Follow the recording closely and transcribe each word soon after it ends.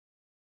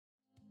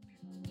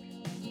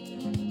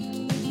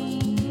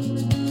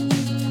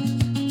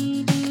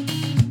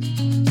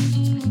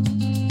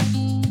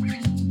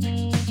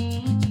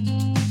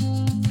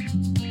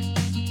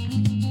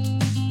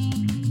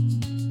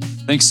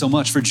Thanks so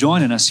much for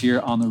joining us here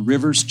on the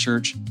Rivers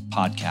Church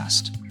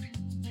podcast.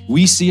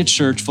 We see a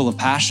church full of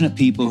passionate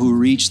people who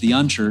reach the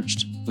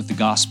unchurched with the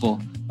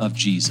gospel of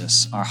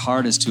Jesus. Our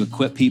heart is to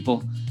equip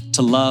people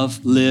to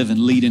love, live, and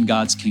lead in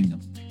God's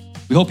kingdom.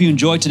 We hope you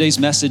enjoyed today's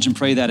message and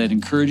pray that it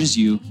encourages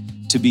you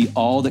to be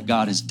all that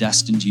God has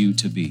destined you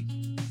to be.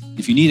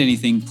 If you need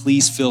anything,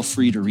 please feel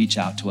free to reach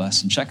out to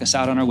us and check us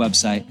out on our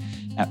website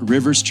at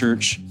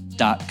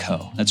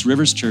riverschurch.co. That's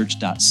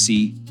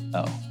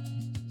riverschurch.co.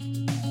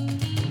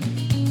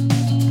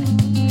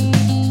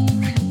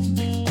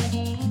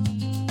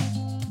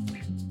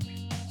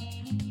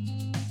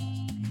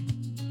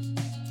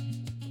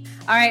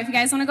 All right, if you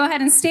guys want to go ahead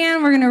and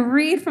stand, we're going to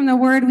read from the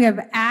Word. We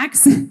have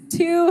Acts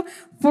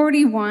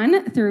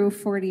 2:41 through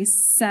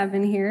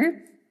 47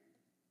 here.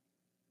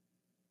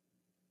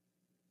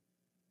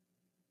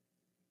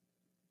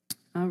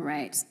 All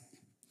right.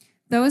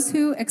 Those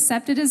who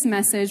accepted his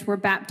message were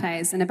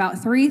baptized, and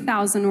about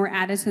 3,000 were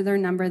added to their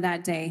number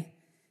that day.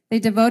 They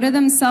devoted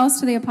themselves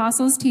to the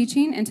apostles'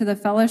 teaching and to the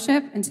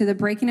fellowship and to the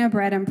breaking of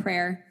bread and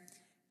prayer.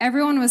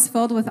 Everyone was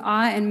filled with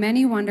awe, and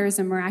many wonders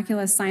and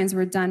miraculous signs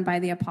were done by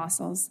the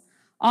apostles.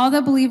 All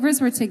the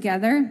believers were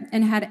together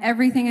and had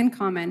everything in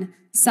common,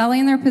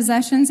 selling their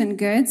possessions and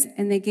goods,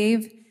 and they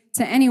gave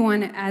to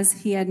anyone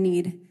as he had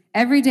need.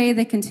 Every day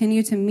they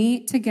continued to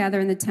meet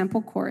together in the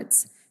temple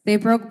courts. They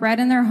broke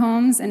bread in their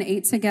homes and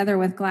ate together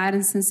with glad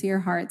and sincere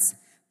hearts,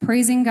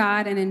 praising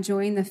God and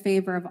enjoying the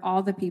favor of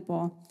all the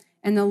people.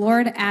 And the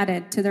Lord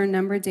added to their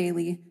number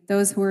daily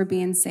those who were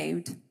being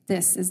saved.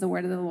 This is the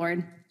word of the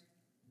Lord.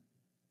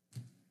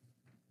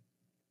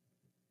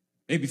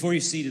 Hey, before you're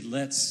seated,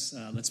 let's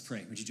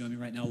pray. Would you join me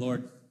right now,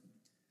 Lord?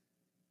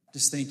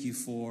 Just thank you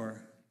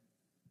for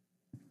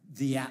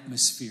the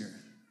atmosphere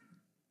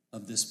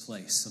of this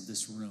place, of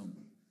this room.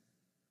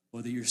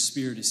 Lord, that your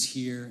Spirit is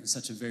here in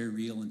such a very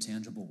real and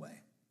tangible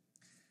way.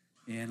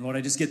 And Lord,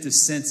 I just get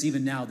this sense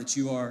even now that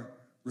you are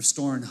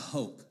restoring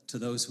hope to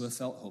those who have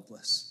felt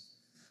hopeless.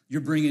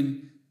 You're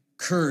bringing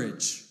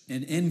courage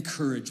and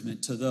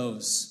encouragement to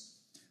those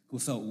who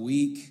have felt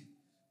weak,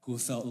 who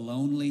have felt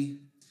lonely.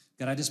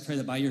 God, I just pray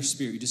that by your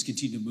Spirit, you just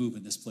continue to move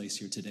in this place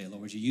here today.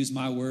 Lord, would you use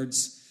my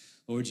words?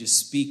 Lord, would you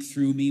speak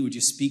through me? Would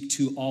you speak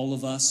to all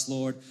of us,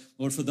 Lord?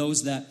 Lord, for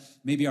those that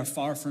maybe are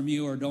far from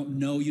you or don't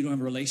know you, don't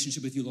have a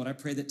relationship with you, Lord, I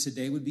pray that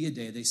today would be a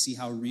day they see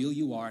how real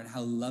you are and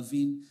how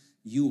loving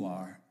you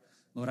are.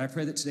 Lord, I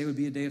pray that today would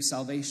be a day of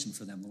salvation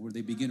for them, Lord, where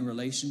they begin a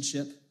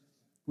relationship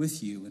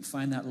with you and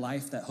find that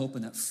life, that hope,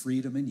 and that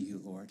freedom in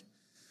you, Lord.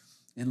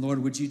 And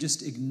Lord, would you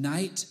just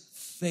ignite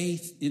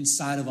faith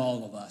inside of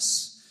all of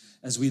us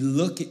as we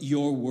look at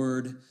your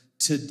word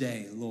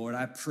today, Lord.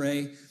 I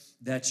pray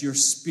that your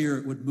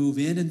Spirit would move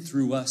in and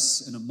through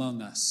us and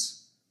among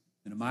us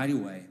in a mighty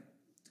way.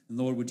 And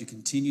Lord, would you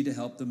continue to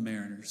help the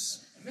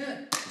Mariners,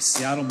 Amen. The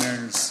Seattle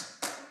Mariners,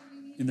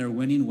 in their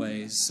winning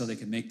ways so they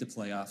can make the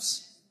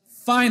playoffs.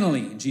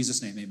 Finally, in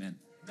Jesus' name, amen.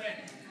 Amen.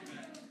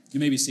 You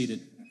may be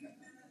seated.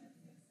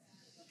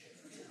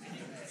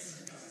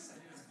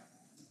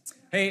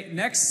 Hey,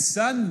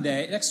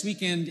 next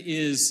weekend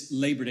is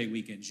Labor Day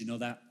weekend. Did you know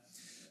that?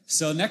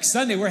 So next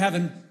Sunday, we're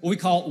having what we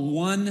call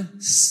One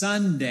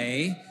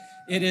Sunday.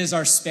 It is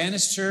our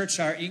Spanish church,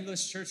 our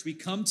English church. We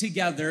come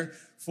together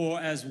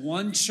as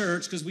one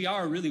church, because we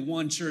are really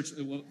one church.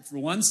 For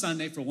one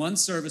Sunday, for one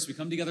service, we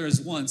come together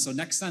as one. So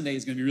next Sunday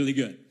is going to be really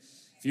good.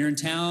 If you're in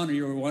town or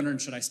you're wondering,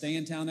 should I stay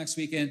in town next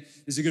weekend?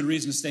 This is a good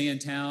reason to stay in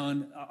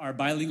town. Our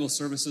bilingual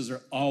services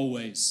are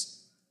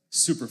always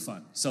super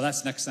fun. So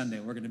that's next Sunday.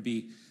 We're going to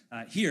be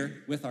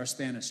here with our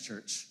Spanish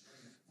church.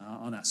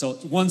 On that. So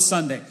one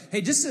Sunday. Hey,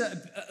 just a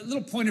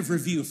little point of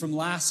review from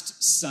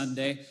last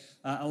Sunday.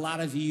 A lot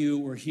of you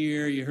were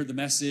here. You heard the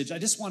message. I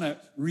just want to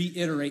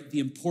reiterate the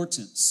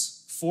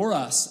importance for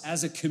us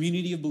as a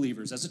community of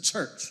believers, as a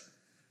church,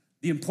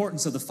 the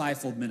importance of the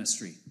fivefold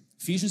ministry.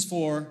 Ephesians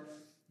 4,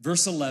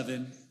 verse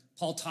 11,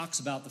 Paul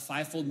talks about the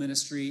fivefold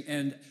ministry,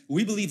 and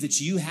we believe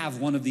that you have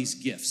one of these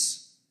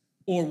gifts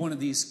or one of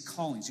these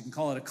callings. You can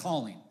call it a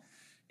calling.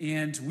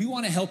 And we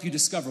want to help you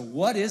discover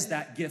what is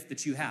that gift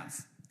that you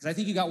have. Because I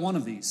think you got one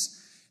of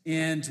these.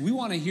 And we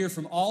want to hear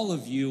from all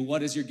of you,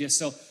 what is your gift?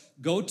 So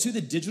go to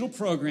the digital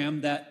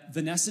program that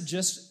Vanessa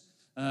just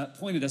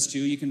pointed us to.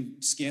 You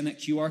can scan that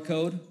QR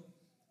code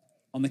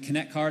on the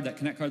Connect card, that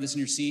Connect card that's in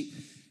your seat.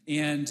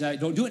 And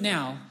don't do it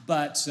now,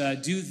 but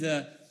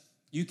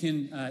you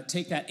can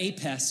take that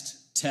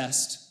APEST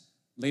test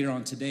later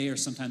on today or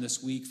sometime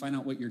this week. Find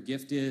out what your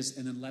gift is,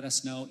 and then let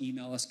us know.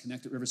 Email us,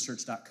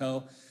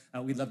 connect@riverschurch.co.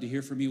 We'd love to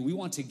hear from you. We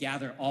want to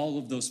gather all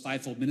of those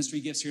fivefold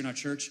ministry gifts here in our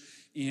church,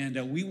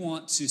 and we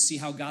want to see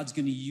how God's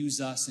going to use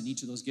us in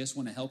each of those gifts. We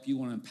want to help you,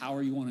 want to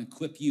empower you, want to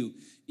equip you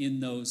in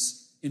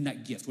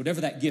that gift,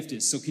 whatever that gift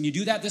is. So can you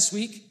do that this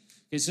week?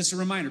 It's just a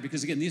reminder,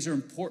 because again, these are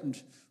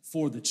important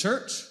for the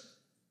church,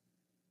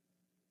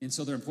 and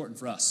so they're important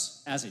for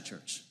us as a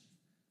church.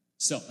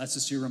 So that's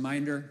just your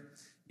reminder,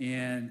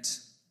 and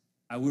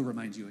I will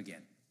remind you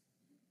again.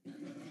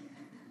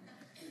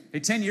 Hey,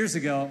 10 years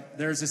ago,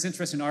 there's this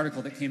interesting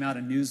article that came out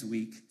in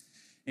Newsweek,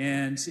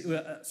 and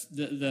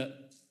the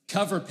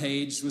cover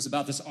page was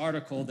about this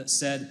article that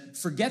said,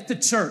 "Forget the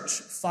church,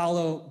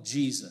 follow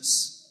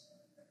Jesus."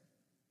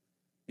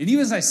 And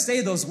even as I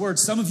say those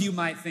words, some of you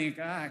might think,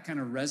 I kind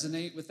of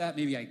resonate with that.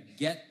 Maybe I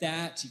get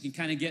that. You can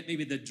kind of get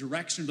maybe the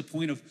direction, the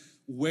point of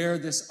where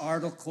this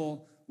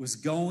article was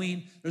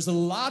going. There's a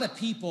lot of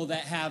people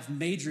that have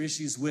major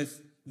issues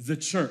with the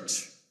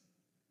church.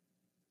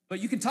 But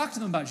you can talk to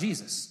them about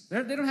Jesus.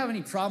 They don't have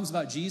any problems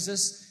about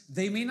Jesus.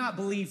 They may not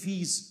believe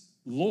he's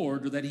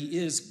Lord or that he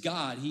is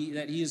God,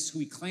 that he is who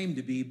he claimed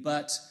to be,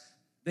 but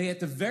they at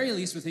the very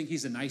least would think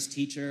he's a nice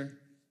teacher.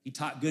 He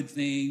taught good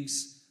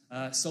things.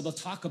 So they'll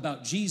talk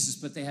about Jesus,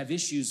 but they have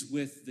issues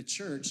with the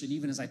church. And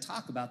even as I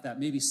talk about that,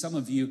 maybe some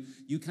of you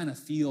kind of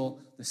feel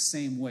the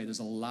same way. There's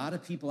a lot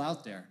of people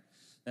out there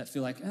that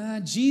feel like,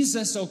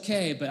 Jesus,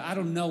 okay, but I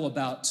don't know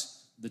about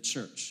the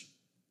church.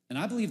 And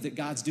I believe that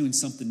God's doing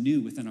something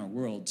new within our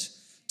world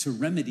to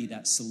remedy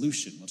that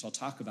solution, which I'll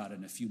talk about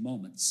in a few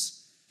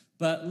moments.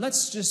 But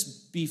let's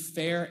just be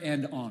fair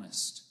and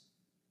honest.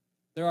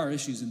 There are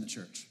issues in the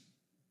church.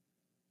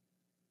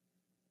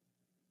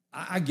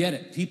 I get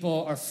it.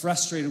 People are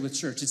frustrated with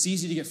church. It's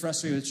easy to get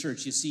frustrated with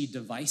church. You see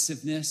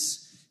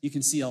divisiveness. You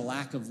can see a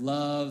lack of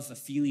love, a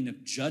feeling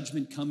of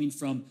judgment coming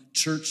from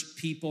church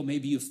people.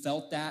 Maybe you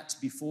felt that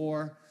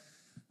before.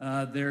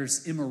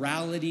 There's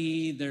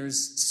immorality. There's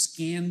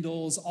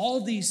scandals.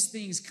 All these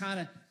things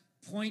kind of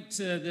point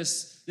to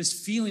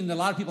this feeling that a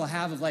lot of people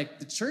have of like,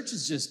 the church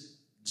is just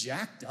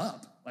jacked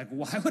up. Like,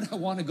 why would I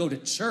want to go to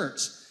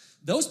church?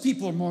 Those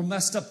people are more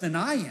messed up than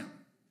I am.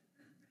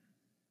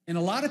 And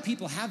a lot of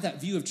people have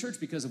that view of church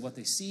because of what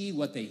they see,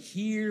 what they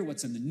hear,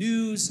 what's in the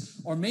news,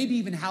 or maybe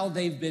even how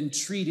they've been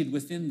treated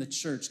within the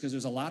church, because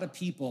there's a lot of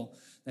people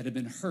that have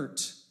been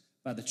hurt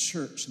by the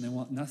church and they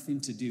want nothing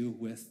to do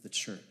with the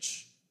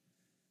church.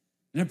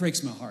 And it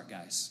breaks my heart,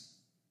 guys.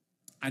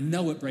 I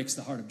know it breaks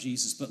the heart of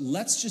Jesus, but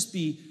let's just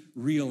be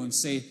real and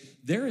say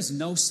there is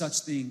no such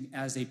thing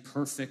as a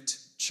perfect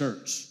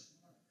church.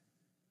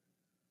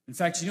 In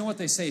fact, you know what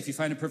they say if you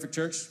find a perfect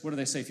church? What do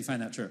they say if you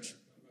find that church?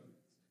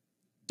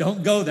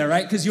 Don't go there,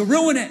 right? Because you'll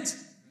ruin it.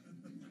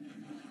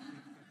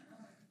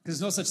 Because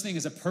there's no such thing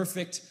as a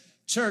perfect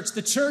church.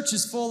 The church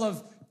is full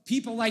of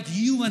people like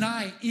you and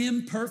I,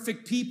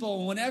 imperfect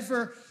people.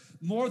 Whenever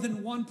more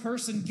than one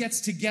person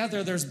gets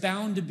together, there's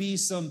bound to be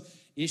some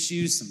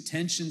issues, some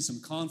tension, some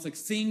conflict.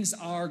 Things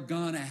are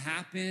gonna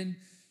happen.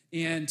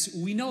 And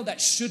we know that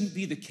shouldn't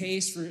be the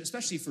case,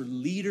 especially for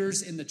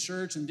leaders in the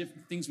church and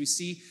different things we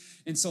see.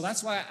 And so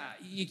that's why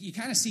you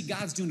kind of see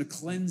God's doing a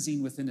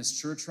cleansing within his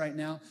church right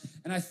now.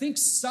 And I think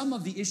some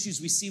of the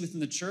issues we see within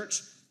the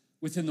church,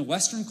 within the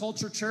Western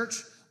culture church,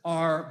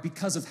 are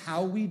because of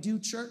how we do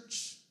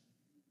church,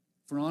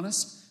 if we're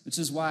honest, which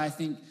is why I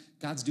think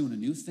God's doing a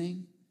new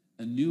thing,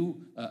 a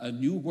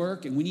new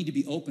work, and we need to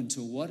be open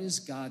to what is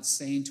God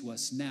saying to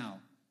us now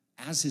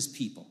as his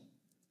people,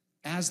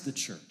 as the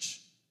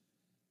church.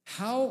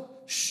 How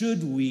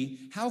are we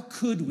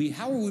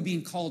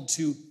being called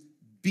to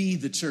be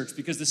the church?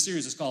 Because the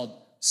series is called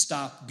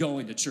Stop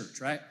Going to Church,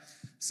 right?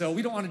 So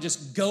we don't want to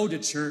just go to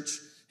church.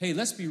 Hey,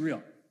 let's be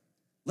real.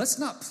 Let's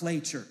not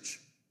play church.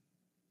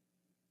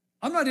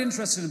 I'm not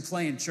interested in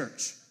playing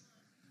church.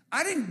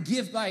 I didn't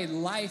give my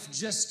life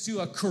just to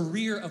a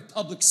career of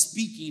public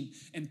speaking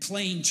and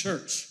playing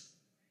church.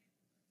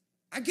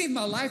 I gave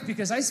my life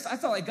because I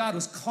felt like God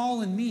was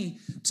calling me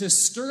to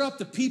stir up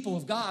the people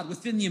of God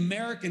within the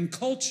American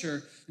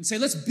culture and say,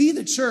 let's be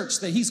the church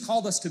that he's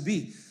called us to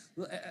be.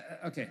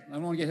 Okay, I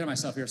don't want to get ahead of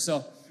myself here.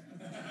 So,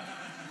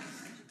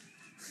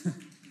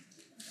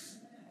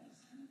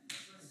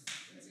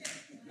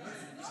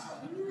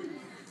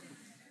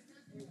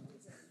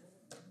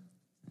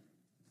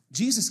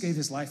 Jesus gave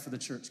his life for the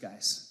church,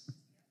 guys.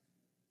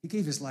 He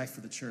gave his life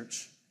for the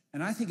church.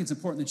 And I think it's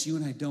important that you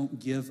and I don't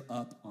give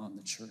up on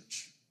the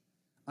church.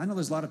 I know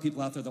there's a lot of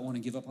people out there that want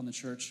to give up on the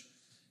church,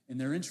 and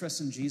they're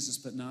interested in Jesus,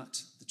 but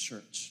not the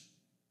church.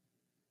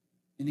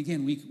 And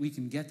again, we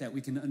can get that, we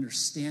can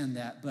understand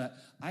that, but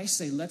I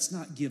say let's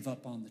not give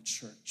up on the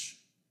church.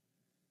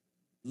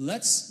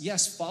 Let's,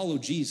 yes, follow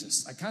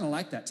Jesus. I kind of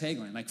like that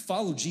tagline, like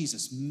follow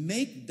Jesus.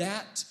 Make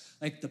that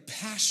like the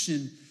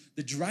passion,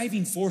 the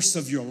driving force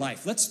of your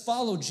life. Let's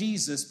follow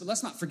Jesus, but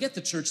let's not forget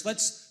the church.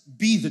 Let's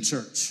be the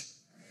church.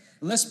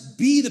 Let's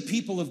be the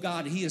people of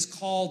God he has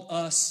called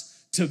us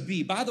to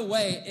be. By the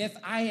way, if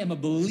I am a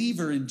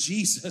believer in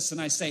Jesus and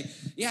I say,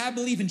 yeah, I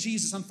believe in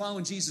Jesus, I'm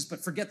following Jesus,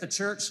 but forget the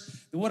church,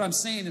 then what I'm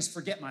saying is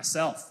forget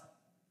myself,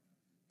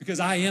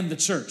 because I am the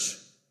church.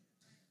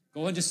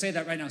 Go ahead and just say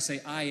that right now. Say,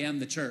 I am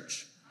the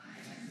church.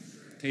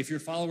 Okay, if you're a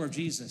follower of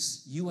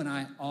Jesus, you and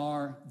I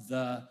are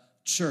the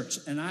church.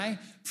 And I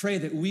pray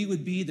that we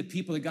would be the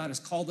people that God has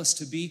called us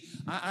to be.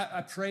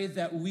 I pray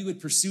that we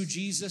would pursue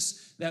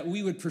Jesus, that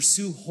we would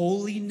pursue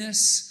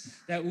holiness,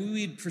 that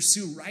we would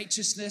pursue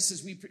righteousness,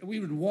 as we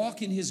would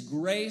walk in his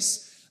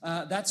grace.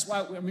 That's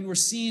why, we're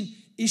seeing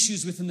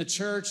issues within the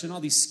church and all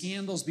these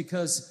scandals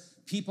because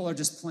people are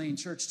just playing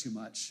church too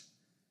much.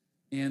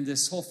 And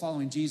this whole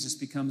following Jesus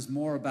becomes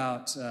more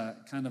about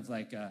kind of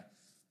like,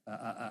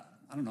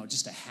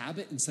 just a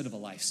habit instead of a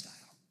lifestyle.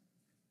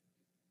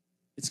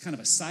 It's kind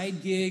of a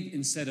side gig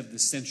instead of the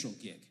central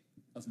gig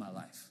of my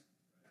life.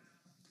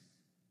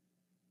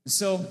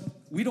 So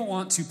we don't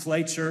want to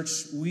play church.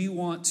 We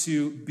want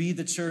to be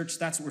the church.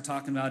 That's what we're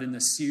talking about in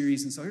this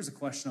series. And so here's a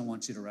question I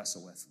want you to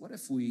wrestle with. What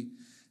if we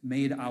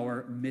made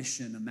our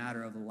mission a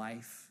matter of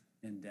life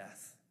and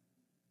death?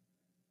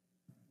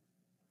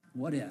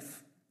 What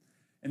if?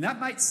 And that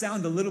might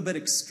sound a little bit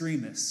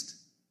extremist,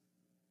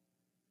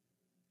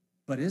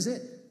 but is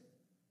it?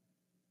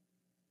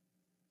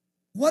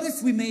 What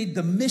if we made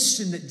the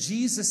mission that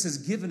Jesus has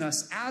given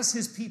us as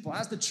his people,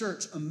 as the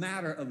church, a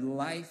matter of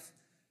life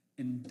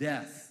and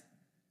death?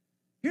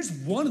 Here's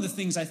one of the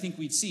things I think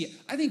we'd see.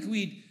 I think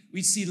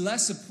we'd see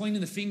less of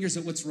pointing the fingers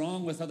at what's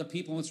wrong with other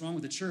people and what's wrong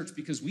with the church,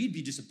 because we'd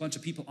be just a bunch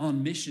of people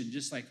on mission,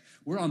 just like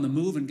we're on the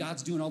move and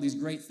God's doing all these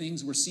great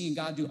things. We're seeing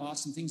God do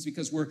awesome things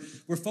because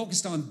we're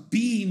focused on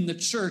being the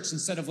church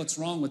instead of what's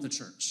wrong with the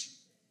church.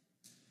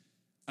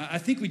 I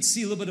think we'd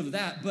see a little bit of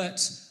that, but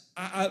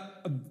I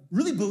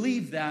really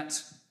believe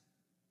that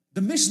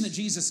the mission that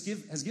Jesus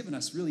has given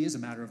us really is a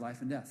matter of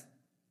life and death.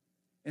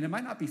 And it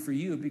might not be for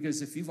you,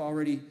 because if you've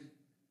already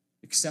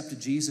accepted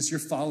Jesus, you're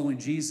following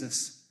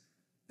Jesus,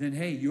 then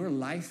hey, your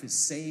life is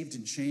saved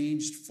and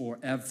changed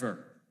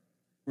forever.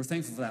 We're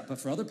thankful for that. But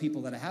for other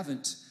people that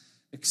haven't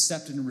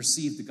accepted and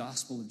received the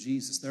gospel of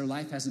Jesus, their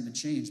life hasn't been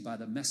changed by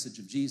the message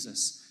of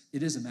Jesus.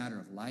 It is a matter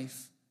of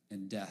life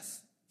and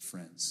death,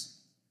 friends.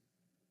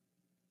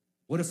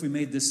 What if we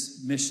made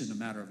this mission a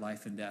matter of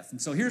life and death?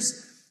 And so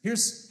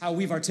here's how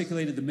we've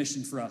articulated the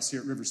mission for us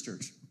here at Rivers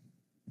Church.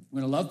 We're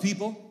going to love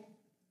people,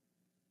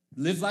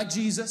 live like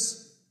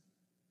Jesus,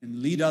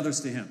 and lead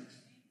others to him.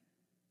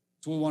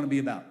 That's what we want to be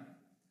about.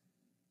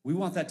 We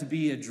want that to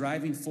be a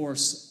driving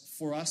force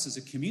for us as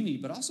a community,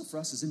 but also for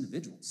us as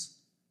individuals.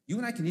 You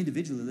and I can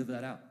individually live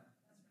that out.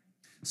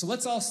 So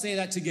let's all say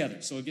that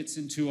together, so it gets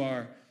into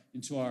our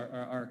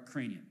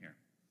cranium here.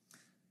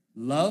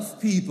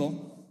 Love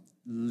people,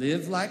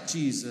 live like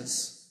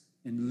Jesus,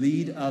 and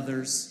lead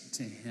others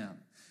to him.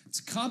 It's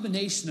a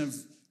combination of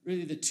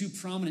really the two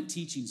prominent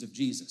teachings of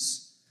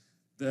Jesus,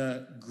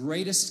 the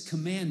greatest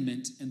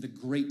commandment and the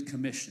Great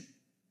Commission.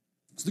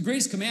 So the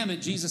greatest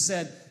commandment, Jesus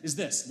said, is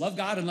this: love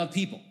God and love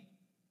people.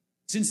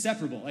 It's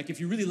inseparable. Like,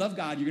 if you really love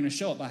God, you're going to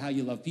show it by how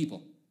you love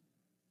people.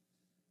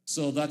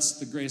 So that's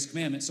the greatest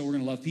commandment, so we're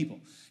going to love people.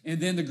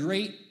 And then the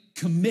Great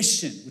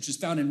Commission, which is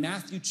found in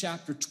Matthew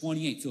chapter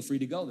 28. Feel free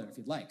to go there if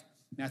you'd like.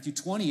 Matthew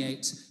 28,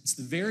 it's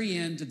the very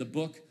end of the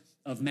book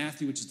of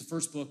Matthew, which is the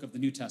first book of the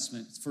New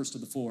Testament. It's the first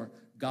of the 4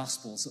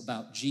 Gospels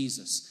about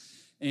Jesus.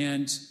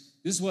 And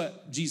this is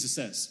what Jesus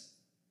says.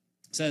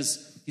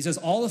 He says,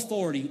 all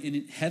authority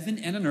in heaven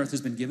and on earth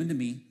has been given to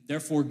me.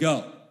 Therefore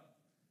go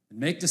and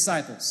make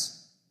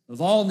disciples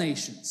of all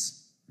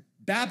nations,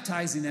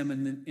 baptizing them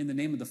in the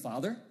name of the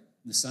Father,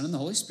 and the Son, and the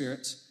Holy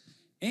Spirit,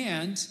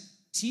 and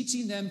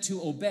teaching them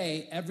to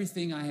obey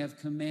everything I have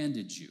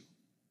commanded you.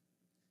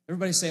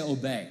 Everybody say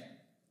obey.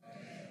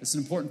 It's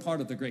an important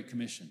part of the Great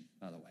Commission,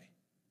 by the way.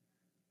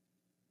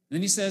 And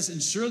then he says, and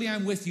surely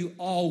I'm with you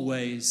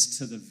always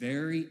to the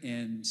very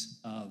end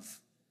of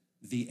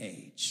the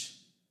age.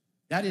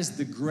 That is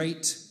the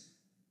Great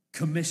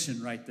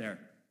Commission right there.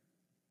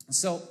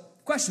 So,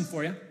 question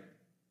for you.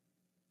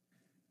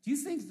 Do you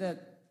think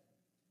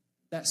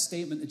that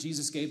statement that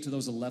Jesus gave to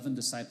those 11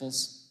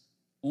 disciples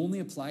only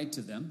applied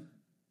to them?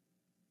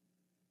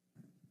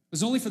 It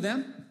was only for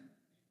them?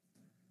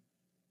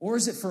 Or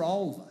is it for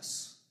all of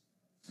us?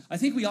 I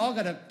think we all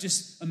got to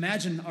just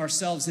imagine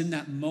ourselves in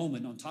that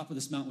moment on top of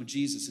this mountain with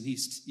Jesus, and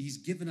he's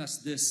given us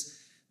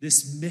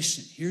this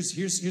mission.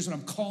 Here's what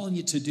I'm calling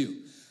you to do.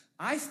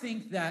 I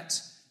think that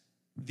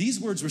these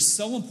words were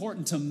so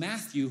important to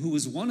Matthew, who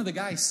was one of the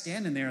guys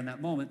standing there in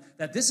that moment,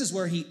 that this is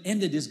where he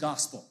ended his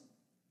gospel.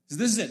 So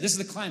this is it. This is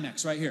the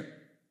climax right here.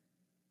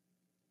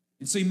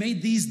 And so he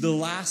made these the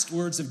last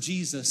words of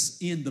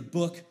Jesus in the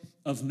book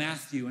of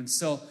Matthew. And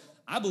so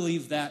I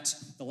believe that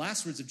the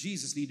last words of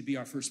Jesus need to be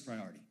our first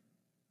priority.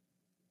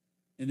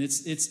 And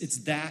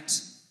it's that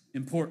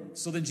important.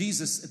 So then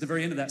Jesus, at the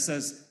very end of that,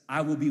 says,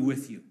 I will be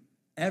with you.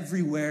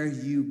 Everywhere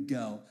you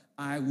go,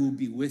 I will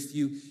be with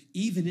you.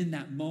 Even in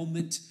that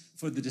moment,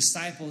 for the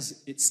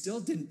disciples, it still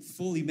didn't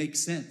fully make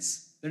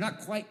sense. They're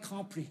not quite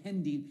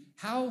comprehending,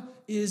 how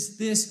is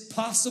this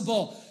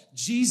possible?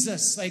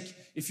 Jesus, like,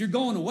 if you're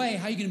going away,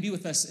 how are you going to be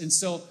with us? And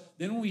so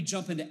then when we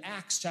jump into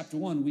Acts chapter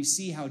 1, we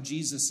see how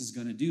Jesus is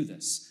going to do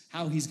this,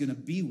 how he's going to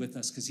be with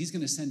us, because he's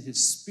going to send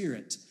his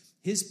Spirit,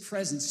 his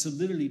presence, to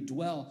literally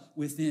dwell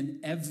within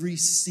every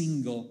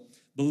single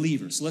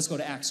believer. So let's go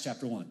to Acts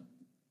chapter 1.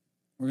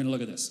 We're going to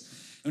look at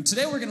this. And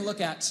today we're going to look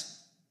at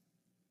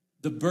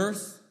the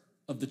birth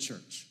of the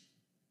church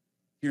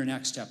here in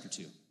Acts chapter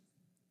 2.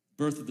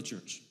 Birth of the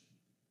church.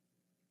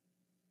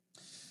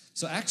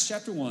 So Acts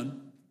chapter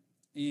 1,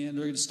 and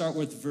we're going to start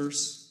with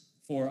verse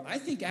 4. I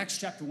think Acts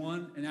chapter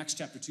 1 and Acts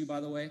chapter 2, by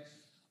the way,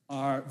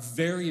 are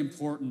very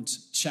important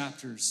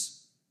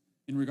chapters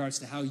in regards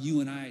to how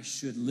you and I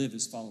should live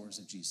as followers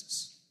of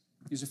Jesus.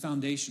 These are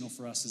foundational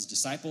for us as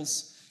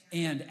disciples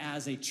and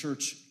as a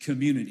church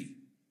community.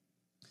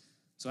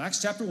 So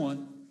Acts chapter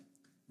 1,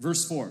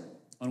 Verse 4,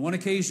 on one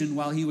occasion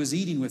while he was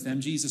eating with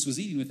them, Jesus was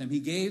eating with them, he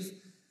gave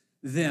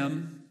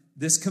them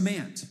this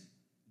command: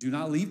 do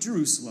not leave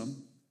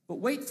Jerusalem, but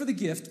wait for the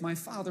gift my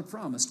Father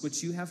promised,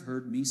 which you have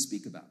heard me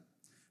speak about.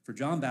 For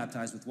John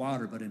baptized with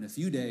water, but in a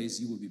few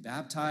days you will be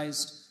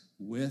baptized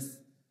with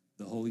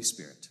the Holy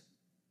Spirit.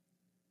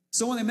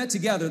 So when they met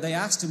together, they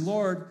asked him,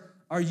 Lord,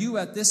 are you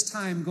at this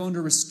time going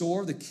to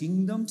restore the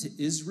kingdom to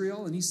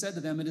Israel? And he said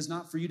to them, it is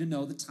not for you to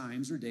know the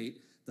times or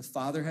date the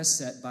Father has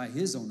set by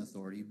his own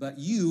authority, but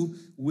you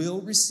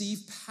will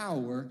receive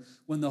power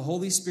when the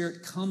Holy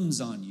Spirit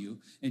comes on you,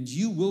 and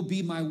you will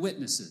be my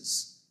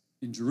witnesses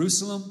in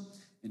Jerusalem,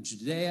 in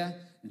Judea,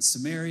 in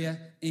Samaria,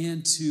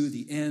 and to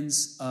the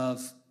ends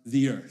of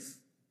the earth.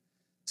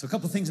 So a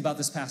couple things about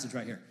this passage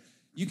right here.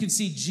 You can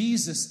see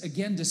Jesus,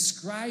 again,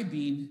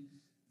 describing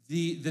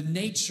the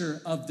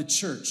nature of the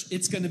church.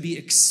 It's going to be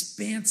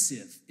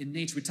expansive in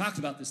nature. We talked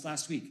about this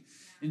last week.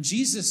 And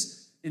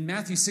Jesus, in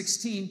Matthew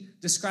 16,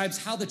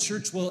 describes how the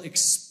church will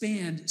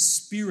expand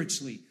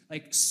spiritually,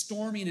 like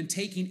storming and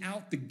taking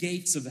out the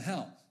gates of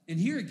hell. And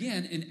here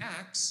again, in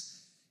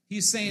Acts,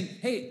 he's saying,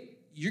 hey,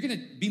 you're going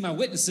to be my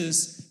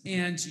witnesses,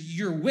 and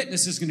your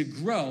witness is going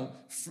to grow,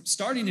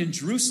 starting in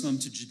Jerusalem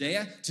to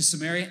Judea, to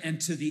Samaria, and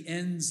to the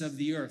ends of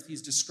the earth.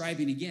 He's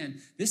describing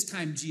again, this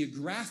time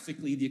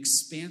geographically, the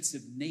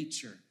expansive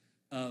nature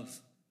of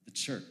the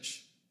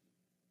church.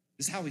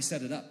 This is how he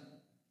set it up.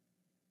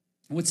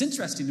 And what's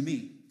interesting to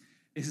me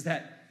is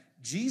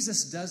that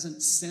Jesus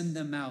doesn't send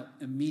them out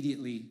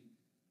immediately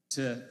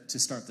to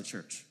start the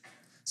church.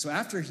 So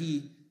after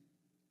he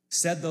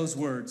said those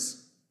words,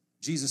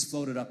 Jesus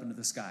floated up into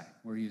the sky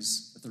where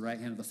he's at the right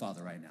hand of the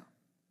Father right now.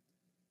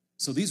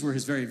 So these were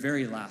his very,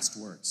 very last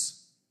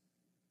words,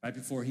 right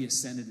before he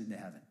ascended into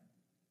heaven.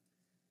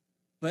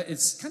 But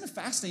it's kind of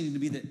fascinating to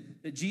me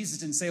that Jesus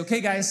didn't say, okay,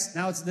 guys,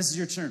 now this is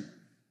your turn.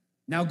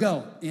 Now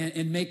go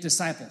and make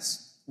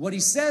disciples. What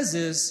he says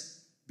is,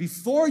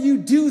 before you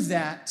do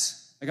that,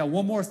 I got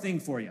one more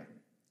thing for you.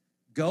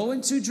 Go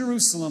into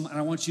Jerusalem, and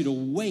I want you to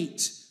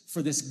wait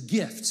for this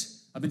gift.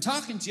 I've been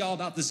talking to y'all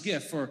about this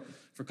gift for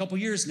a couple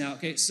years now,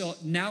 okay? So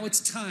now it's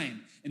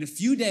time. In a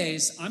few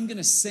days, I'm going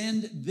to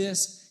send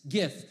this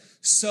gift.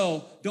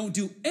 So don't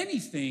do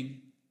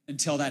anything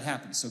until that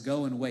happens. So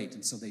go and wait.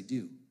 And so they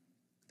do.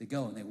 They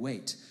go and they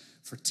wait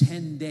for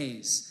 10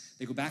 days.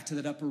 They go back to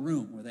that upper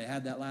room where they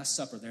had that Last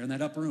Supper. They're in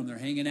that upper room. They're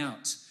hanging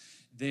out.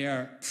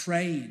 They're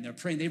praying.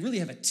 They really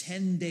have a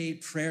 10-day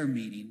prayer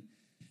meeting.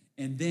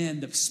 And then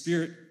the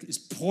Spirit is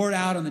poured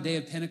out on the day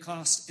of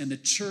Pentecost, and the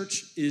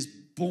church is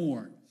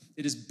born.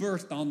 It is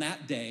birthed on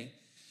that day,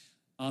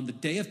 on the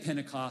day of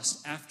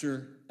Pentecost,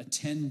 after a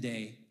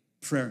 10-day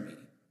prayer meeting.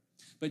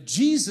 But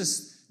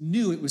Jesus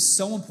knew it was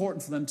so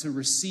important for them to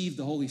receive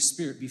the Holy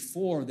Spirit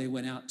before they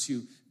went out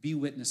to be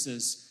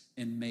witnesses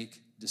and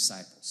make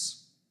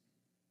disciples.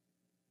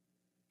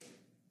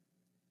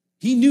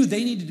 He knew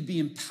they needed to be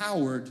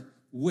empowered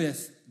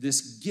with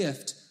this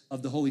gift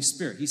of the Holy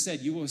Spirit. He said,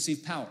 you will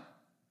receive power.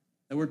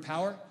 That word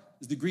power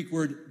is the Greek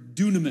word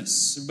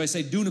dunamis. Everybody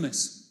say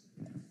dunamis.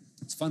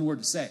 It's a fun word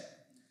to say.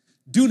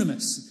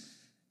 Dunamis.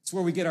 It's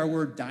where we get our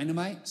word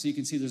dynamite. So you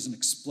can see there's an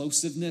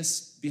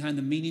explosiveness behind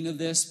the meaning of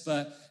this,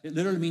 but it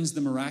literally means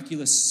the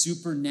miraculous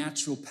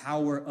supernatural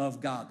power of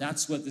God.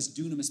 That's what this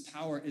dunamis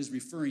power is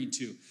referring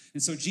to.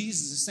 And so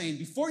Jesus is saying,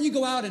 before you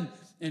go out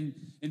and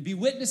be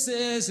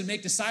witnesses and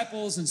make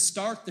disciples and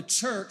start the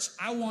church,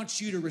 I want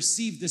you to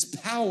receive this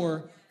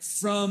power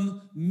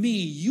from me.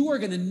 You are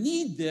going to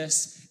need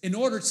this in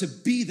order to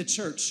be the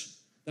church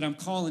that I'm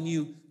calling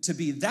you to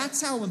be.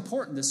 That's how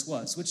important this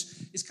was, which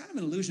is kind of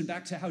an allusion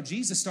back to how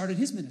Jesus started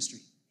his ministry.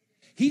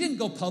 He didn't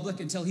go public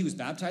until he was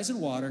baptized in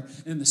water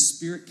and the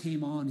Spirit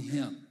came on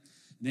him.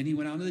 And then he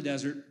went out into the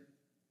desert,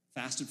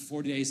 fasted for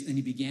 40 days, and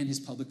he began his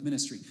public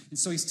ministry. And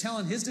so he's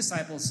telling his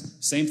disciples,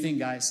 same thing,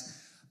 guys,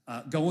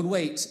 go and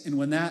wait. And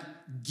when that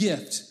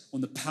gift,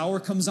 when the power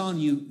comes on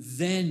you,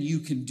 then you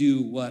can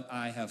do what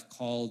I have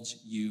called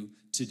you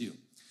to do.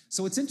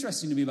 So what's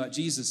interesting to me about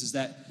Jesus is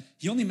that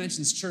he only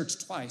mentions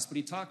church twice, but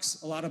he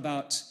talks a lot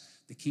about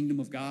the kingdom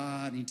of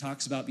God, and he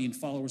talks about being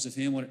followers of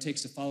him, what it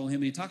takes to follow him,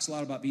 and he talks a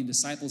lot about being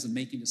disciples and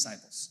making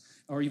disciples,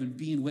 or even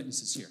being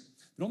witnesses here.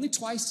 But only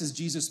twice does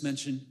Jesus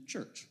mention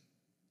church.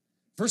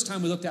 First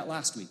time we looked at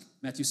last week,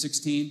 Matthew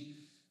 16,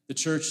 the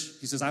church,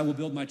 he says, I will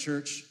build my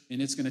church, and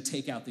it's going to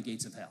take out the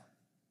gates of hell.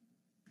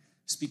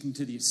 Speaking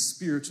to the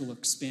spiritual,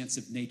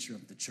 expansive nature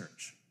of the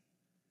church.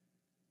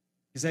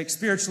 He's like,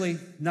 spiritually,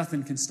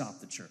 nothing can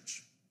stop the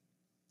church.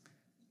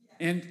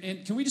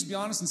 And can we just be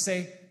honest and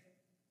say,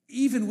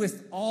 even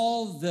with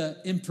all the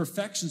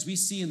imperfections we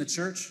see in the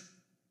church,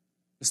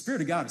 the Spirit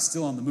of God is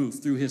still on the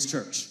move through his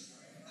church.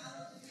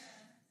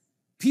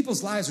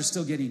 People's lives are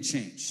still getting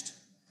changed.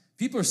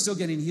 People are still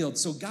getting healed.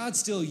 So God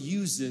still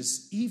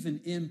uses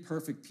even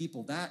imperfect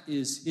people. That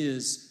is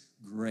his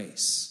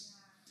grace.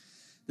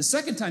 The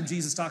second time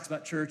Jesus talks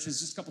about church is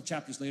just a couple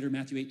chapters later,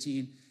 Matthew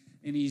 18,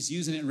 and he's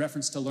using it in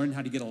reference to learning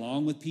how to get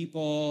along with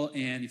people,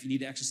 and if you need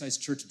to exercise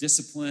church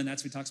discipline,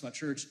 that's what he talks about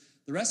church.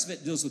 The rest of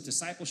it deals with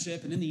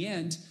discipleship, and in the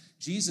end,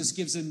 Jesus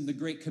gives them the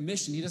Great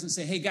Commission. He doesn't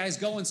say, hey, guys,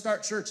 go and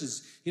start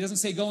churches. He doesn't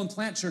say, go and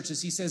plant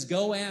churches. He says,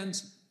 go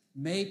and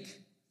make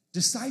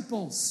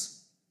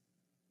disciples.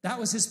 That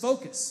was his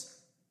focus.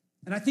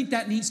 And I think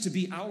that needs to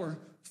be our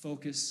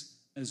focus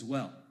as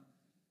well.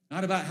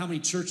 Not about how many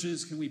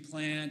churches can we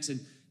plant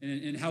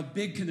and how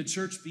big can the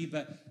church be,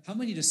 but how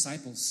many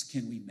disciples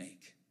can we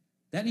make?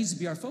 That needs to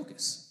be our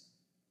focus.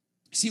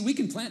 See, we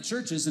can plant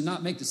churches and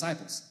not make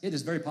disciples. It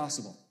is very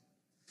possible.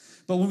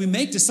 But when we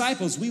make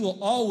disciples, we will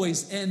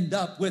always end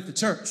up with the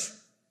church.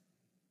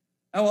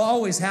 That will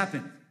always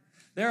happen.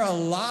 There are a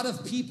lot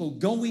of people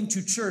going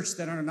to church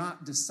that are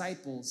not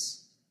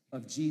disciples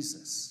of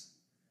Jesus.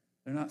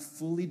 They're not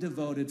fully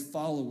devoted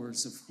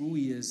followers of who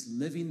he is,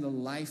 living the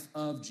life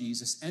of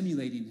Jesus,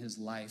 emulating his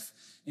life,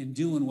 and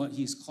doing what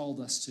he's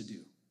called us to do.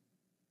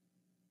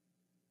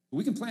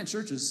 We can plant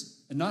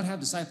churches and not have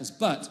disciples,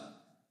 but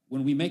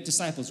when we make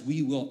disciples,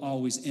 we will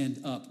always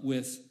end up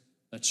with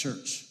a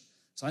church.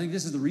 So I think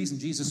this is the reason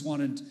Jesus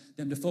wanted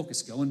them to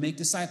focus. Go and make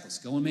disciples.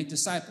 Go and make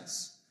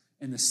disciples.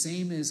 And the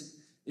same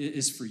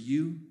is for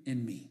you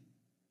and me.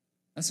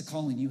 That's a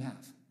calling you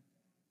have.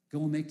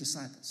 Go and make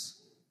disciples.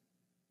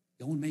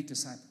 Go and make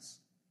disciples.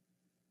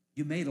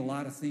 You made a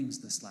lot of things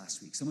this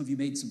last week. Some of you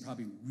made some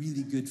probably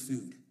really good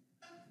food.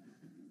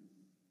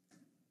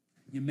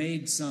 You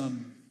made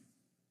some,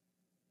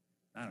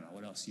 I don't know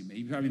what else you made.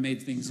 You probably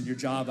made things in your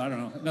job. I don't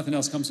know. Nothing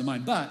else comes to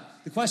mind. But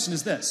the question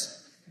is this.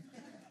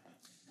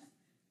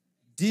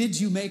 Did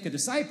you make a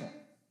disciple?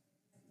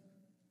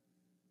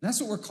 That's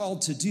what we're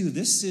called to do.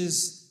 This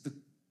is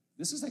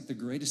like the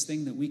greatest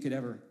thing that we could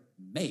ever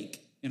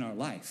make in our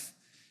life.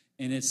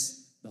 And it's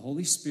the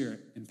Holy Spirit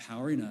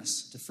empowering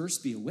us to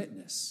first be a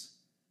witness,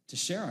 to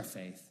share our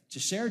faith, to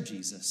share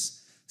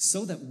Jesus,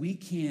 so that we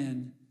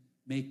can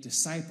make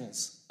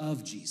disciples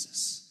of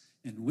Jesus.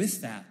 And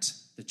with that,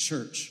 the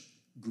church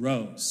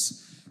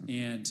grows.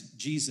 And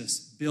Jesus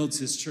builds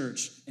his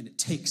church, and it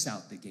takes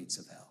out the gates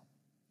of hell.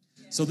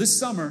 So this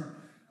summer,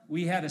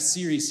 we had a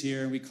series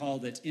here, and we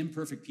called it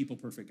Imperfect People,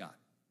 Perfect God.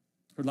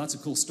 Heard lots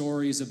of cool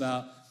stories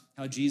about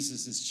how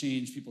Jesus has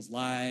changed people's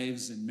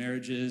lives and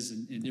marriages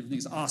and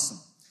everything's awesome.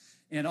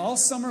 And all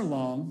summer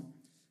long,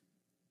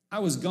 I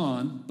was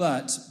gone,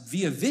 but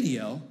via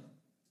video,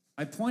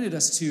 I pointed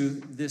us to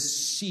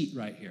this sheet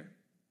right here.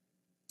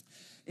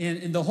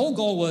 And the whole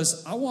goal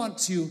was, I want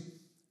to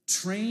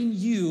train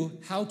you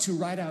how to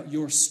write out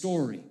your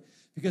story.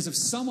 Because if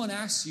someone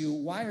asks you,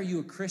 why are you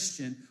a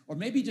Christian? Or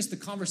maybe just the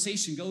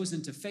conversation goes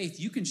into faith,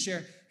 you can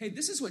share, hey,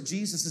 this is what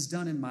Jesus has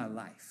done in my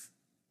life.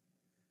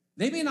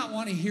 They may not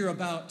want to hear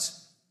about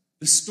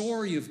the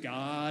story of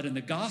God and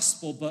the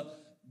gospel, but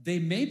they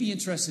may be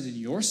interested in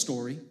your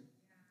story.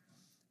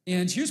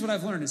 And here's what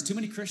I've learned is too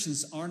many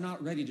Christians are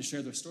not ready to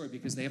share their story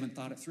because they haven't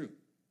thought it through.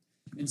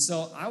 And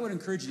so I would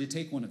encourage you to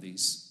take one of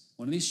these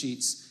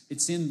sheets.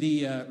 It's in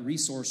the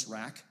resource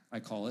rack, I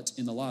call it,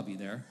 in the lobby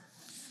there.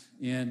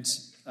 And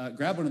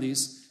grab one of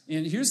these.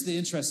 And here's the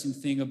interesting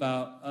thing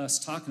about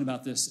us talking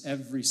about this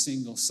every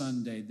single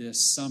Sunday this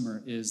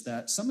summer is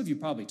that some of you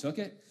probably took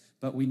it,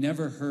 but we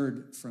never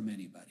heard from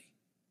anybody.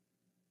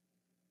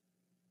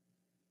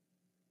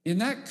 And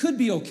that could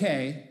be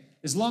okay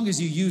as long as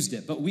you used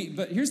it. But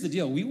here's the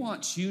deal. We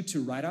want you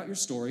to write out your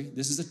story.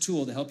 This is a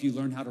tool to help you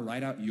learn how to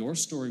write out your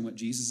story and what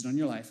Jesus has done in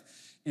your life.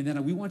 And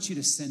then we want you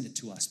to send it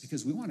to us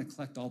because we want to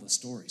collect all the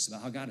stories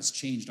about how God has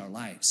changed our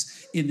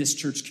lives in this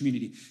church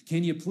community.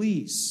 Can you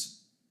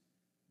please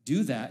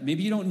do that?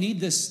 Maybe you don't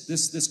need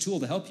this tool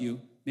to help you.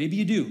 Maybe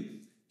you do.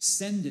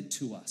 Send it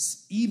to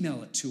us.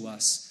 Email it to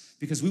us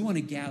because we want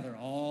to gather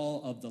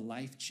all of the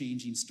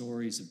life-changing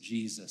stories of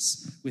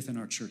Jesus within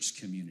our church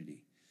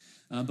community.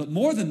 But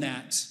more than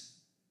that,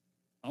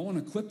 I want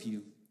to equip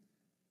you.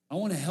 I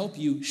want to help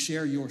you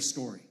share your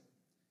story.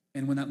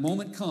 And when that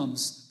moment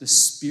comes, the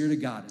Spirit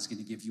of God is going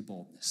to give you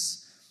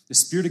boldness. The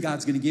Spirit of God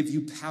is going to give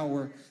you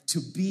power to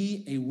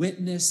be a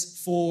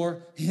witness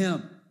for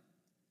him.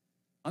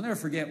 I'll never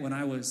forget when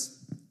I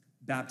was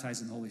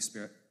baptized in the Holy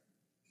Spirit.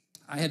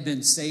 I had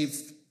been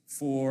saved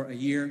for a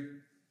year.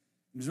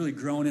 I was really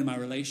growing in my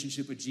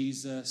relationship with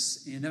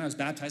Jesus. And then I was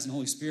baptized in the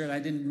Holy Spirit. I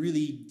didn't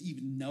really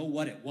even know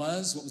what it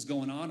was, what was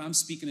going on. I'm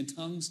speaking in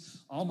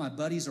tongues. All my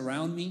buddies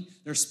around me,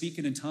 they're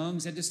speaking in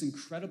tongues. I had this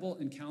incredible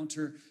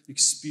encounter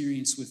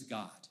experience with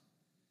God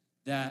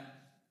that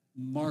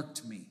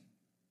marked me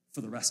for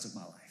the rest of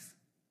my life.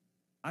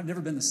 I've never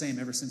been the same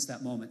ever since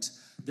that moment.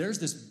 There's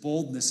this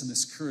boldness and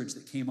this courage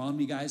that came on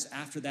me, guys,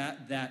 after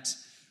that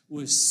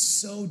was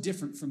so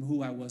different from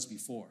who I was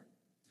before.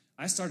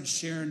 I started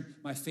sharing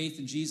my faith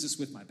in Jesus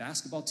with my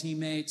basketball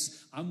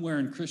teammates. I'm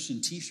wearing Christian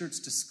t-shirts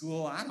to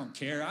school. I don't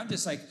care. I'm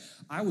just like,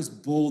 I was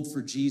bold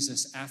for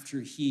Jesus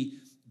after he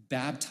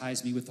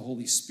baptized me with the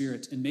Holy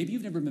Spirit. And maybe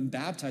you've never been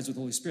baptized with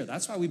the Holy Spirit.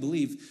 That's why we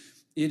believe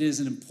it is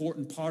an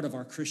important part of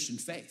our Christian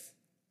faith.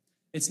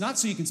 It's not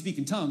so you can speak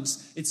in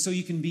tongues. It's so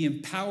you can be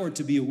empowered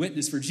to be a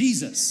witness for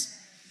Jesus.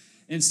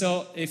 And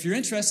so if you're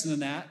interested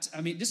in that,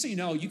 I mean, just so you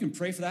know, you can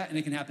pray for that, and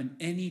it can happen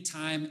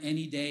anytime,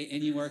 any day,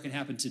 anywhere. It can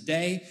happen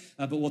today,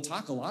 but we'll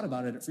talk a lot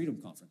about it at Freedom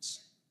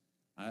Conference.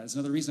 That's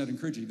another reason I'd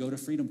encourage you to go to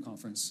Freedom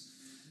Conference,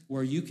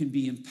 where you can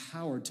be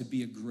empowered to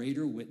be a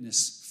greater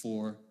witness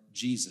for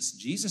Jesus.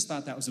 Jesus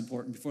thought that was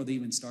important before they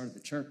even started the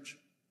church.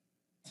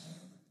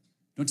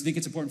 Don't you think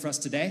it's important for us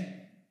today?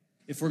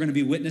 If we're going to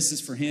be witnesses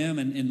for him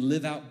and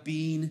live out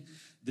being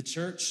the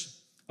church?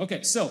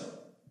 Okay, so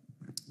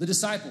the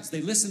disciples,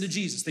 they listen to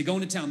Jesus. They go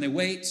into town. They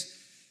wait.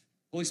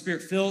 Holy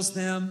Spirit fills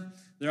them.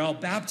 They're all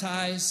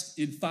baptized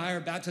in fire,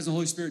 baptized in the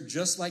Holy Spirit,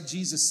 just like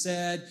Jesus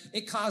said.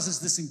 It causes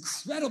this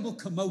incredible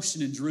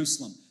commotion in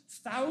Jerusalem.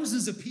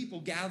 Thousands of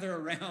people gather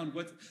around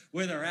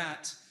where they're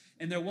at,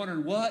 and they're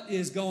wondering, what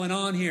is going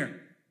on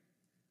here?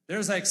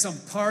 There's like some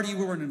party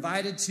we weren't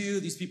invited to.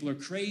 These people are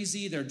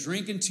crazy. They're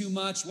drinking too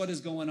much. What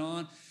is going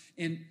on?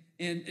 And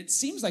it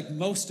seems like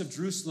most of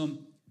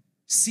Jerusalem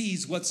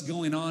sees what's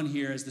going on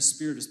here as the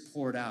Spirit is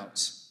poured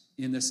out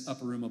in this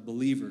upper room of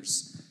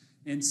believers.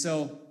 And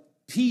so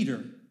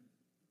Peter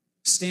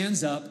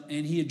stands up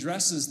and he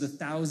addresses the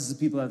thousands of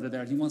people that are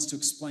there. He wants to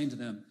explain to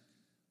them,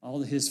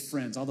 all of his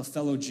friends, all the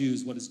fellow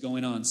Jews, what is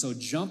going on. So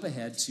jump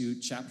ahead to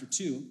chapter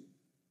 2,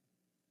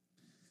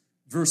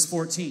 verse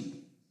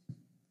 14.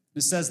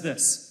 It says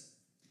this: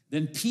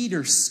 Then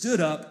Peter stood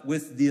up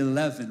with the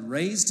 11,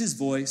 raised his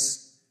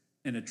voice,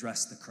 and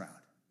addressed the crowd.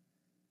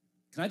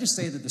 Can I just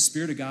say that the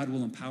Spirit of God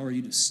will empower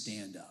you to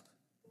stand up?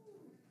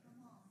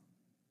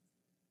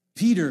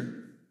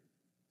 Peter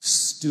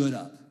stood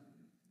up.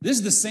 This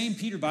is the same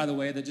Peter, by the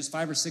way, that just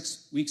 5 or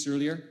 6 weeks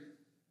earlier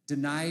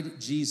denied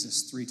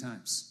Jesus 3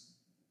 times.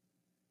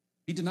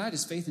 He denied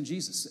his faith in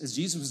Jesus. As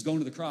Jesus was going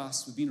to the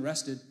cross, was being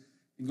arrested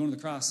and going to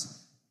the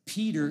cross,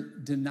 Peter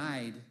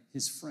denied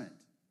his friend,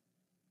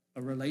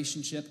 a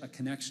relationship, a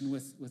connection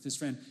with his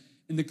friend.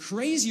 And the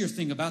crazier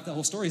thing about the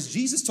whole story is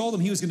Jesus told him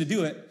he was going to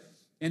do it.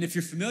 And if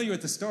you're familiar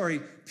with the story,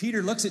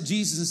 Peter looks at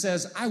Jesus and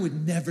says, I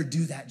would never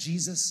do that,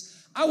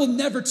 Jesus. I will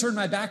never turn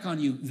my back on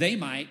you. They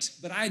might,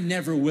 but I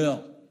never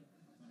will.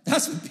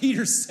 That's what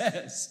Peter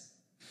says.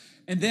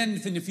 And then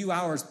within a few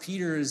hours,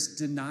 Peter is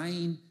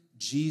denying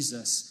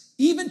Jesus,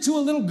 even to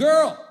a little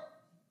girl.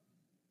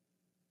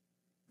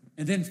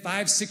 And then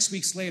 5, 6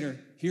 weeks later,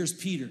 here's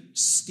Peter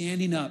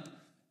standing up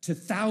to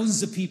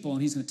thousands of people,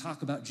 and he's going to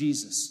talk about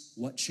Jesus.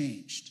 What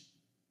changed?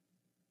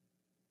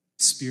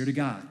 The Spirit of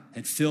God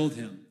had filled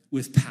him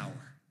with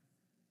power.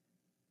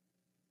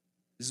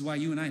 This is why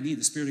you and I need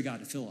the Spirit of God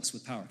to fill us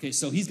with power. Okay,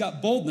 so he's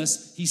got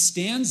boldness. He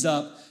stands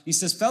up. He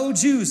says, fellow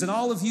Jews and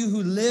all of you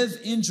who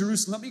live in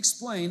Jerusalem, let me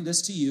explain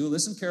this to you.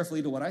 Listen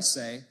carefully to what I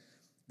say.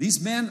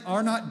 These men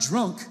are not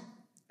drunk,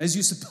 as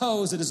you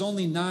suppose. It is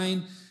only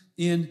 9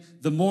 in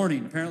the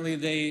morning. Apparently,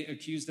 they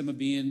accused them of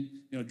being,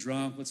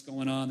 drunk. What's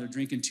going on? They're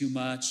drinking too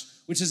much,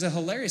 which is a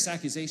hilarious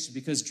accusation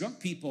because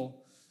drunk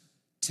people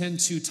tend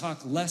to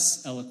talk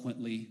less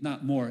eloquently,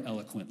 not more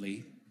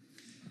eloquently.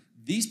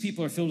 These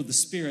people are filled with the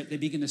Spirit. They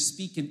begin to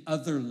speak in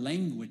other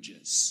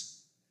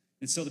languages.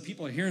 And so the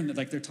people are hearing that,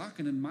 like, they're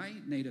talking in my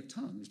native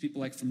tongue. There's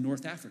people like from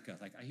North Africa.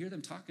 Like, I hear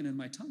them talking in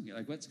my tongue. You're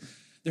like, what's?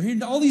 They're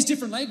hearing all these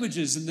different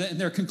languages, and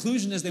their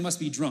conclusion is they must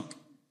be drunk.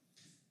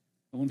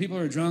 But when people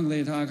are drunk,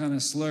 they talk on a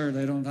slur.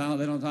 They don't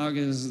talk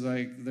as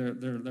like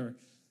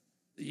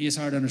it's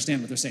hard to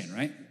understand what they're saying,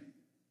 right?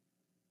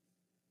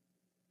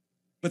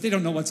 But they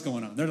don't know what's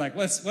going on. They're like,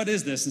 what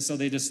is this? And so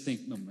they just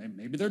think, no,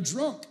 maybe they're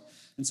drunk.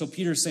 And so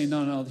Peter's saying,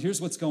 no, here's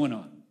what's going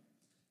on.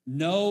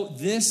 No,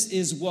 this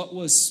is what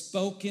was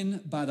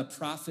spoken by the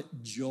prophet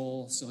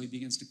Joel. So he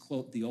begins to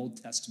quote the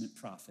Old Testament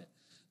prophet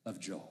of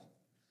Joel.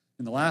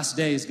 In the last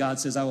days, God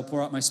says, I will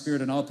pour out my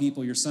Spirit on all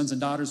people. Your sons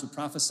and daughters will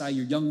prophesy.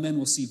 Your young men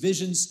will see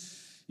visions.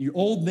 Your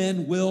old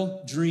men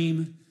will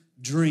dream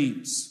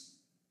dreams.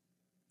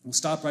 We'll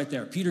stop right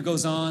there. Peter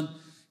goes on.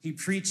 He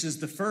preaches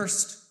the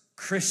first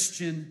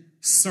Christian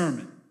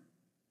sermon.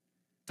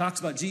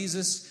 Talks about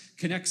Jesus,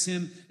 connects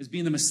him as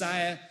being the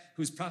Messiah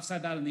who's prophesied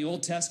about in the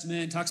Old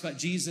Testament, talks about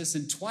Jesus,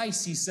 and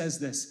twice he says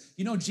this.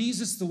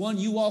 Jesus, the one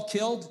you all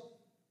killed?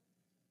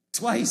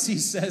 Twice he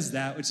says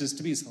that, which is,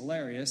 to me, is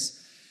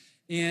hilarious.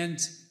 And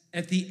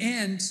at the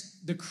end,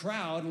 the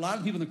crowd, a lot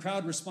of people in the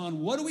crowd respond,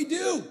 what do we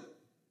do?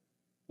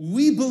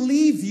 We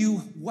believe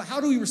you.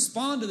 How do we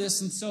respond to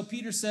this? And so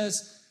Peter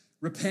says,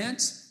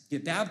 repent,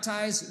 get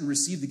baptized, and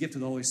receive the gift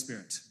of the Holy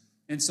Spirit.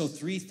 And so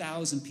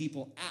 3,000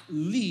 people at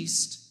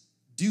least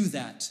do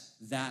that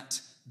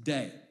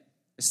day.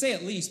 I say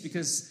at least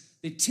because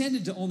they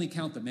tended to only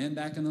count the men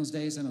back in those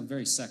days. I know,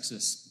 very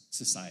sexist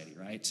society,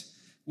 right?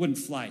 Wouldn't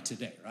fly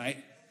today, right?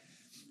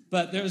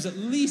 But there was at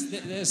least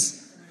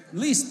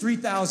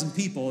 3,000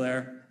 people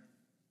there,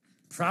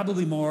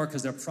 probably more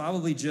because they're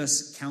probably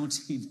just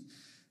counting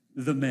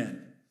the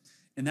men.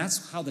 And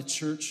that's how the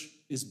church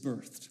is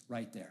birthed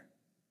right there.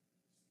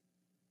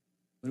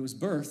 But it was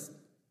birthed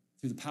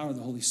through the power of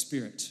the Holy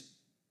Spirit,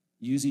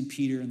 using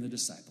Peter and the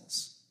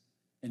disciples.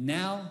 And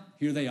now,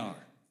 here they are.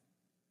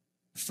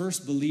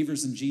 First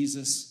believers in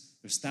Jesus.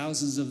 There's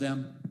thousands of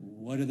them.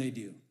 What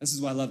do? This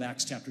is why I love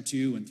Acts chapter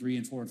 2 and 3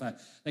 and 4 and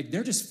 5. Like,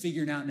 they're just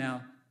figuring out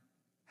now,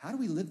 how do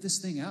we live this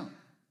thing out?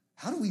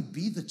 How do we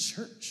be the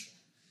church?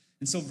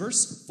 And so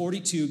verse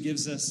 42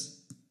 gives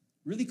us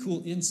really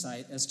cool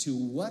insight as to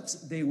what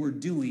they were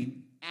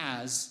doing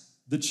as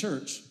the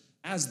church,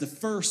 as the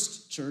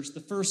first church, the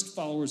first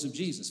followers of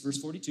Jesus.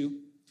 Verse 42,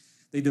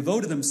 they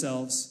devoted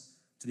themselves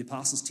to the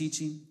apostles'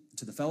 teaching,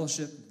 to the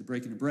fellowship, the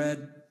breaking of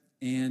bread,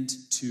 and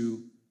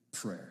to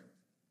prayer.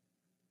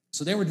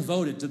 So they were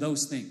devoted to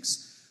those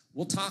things.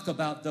 We'll talk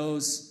about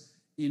those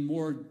in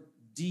more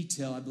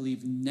detail, I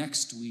believe,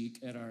 next week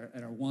at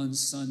our One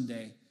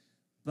Sunday.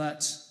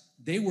 But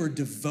they were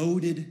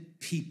devoted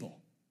people.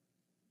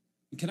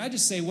 And can I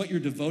just say, what you're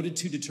devoted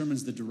to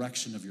determines the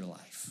direction of your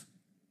life.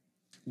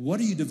 What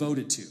are you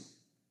devoted to?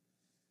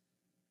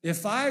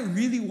 If I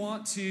really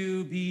want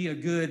to be a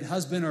good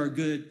husband or a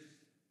good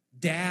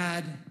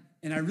dad,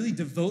 and I really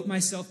devote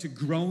myself to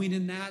growing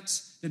in that,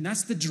 then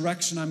that's the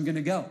direction I'm going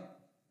to go.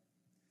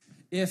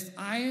 If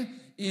I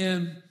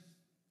am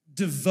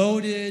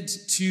devoted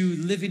to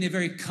living a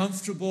very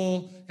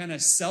comfortable, kind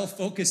of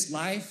self-focused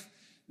life,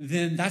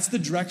 then that's the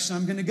direction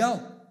I'm going to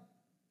go.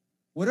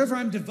 Whatever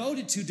I'm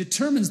devoted to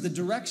determines the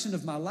direction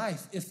of my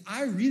life. If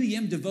I really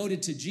am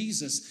devoted to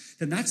Jesus,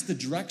 then that's the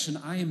direction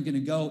I am going to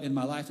go in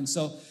my life. And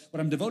so what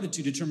I'm devoted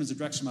to determines the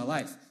direction of my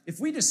life. If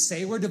we just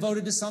say we're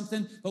devoted to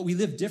something, but we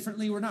live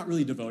differently, we're not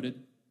really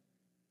devoted.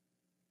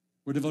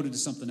 We're devoted to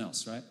something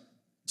else, right?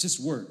 It's just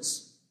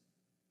words.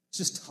 It's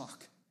just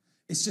talk.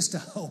 It's just a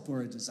hope or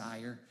a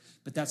desire,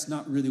 but that's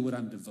not really what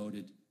I'm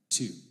devoted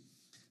to.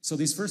 So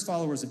these first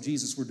followers of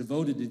Jesus were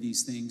devoted to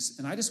these things,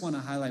 and I just want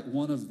to highlight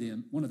one of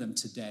them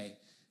today,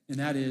 and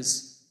that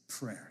is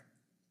prayer.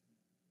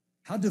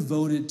 How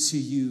devoted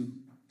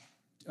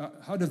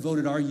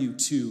are you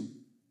to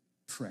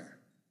prayer?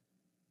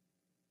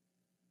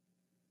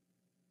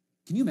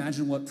 Can you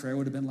imagine what prayer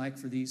would have been like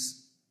for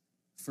these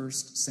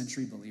first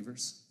century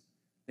believers?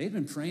 They'd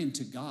been praying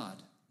to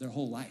God their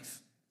whole life.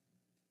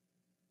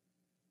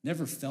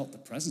 Never felt the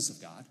presence of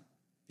God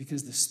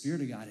because the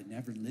Spirit of God had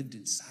never lived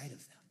inside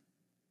of them.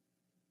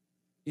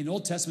 In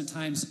Old Testament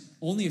times,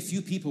 only a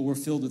few people were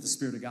filled with the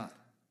Spirit of God.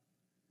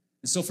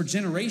 And so for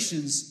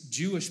generations,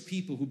 Jewish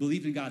people who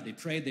believed in God, they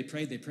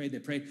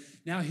prayed.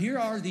 Now here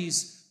are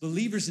these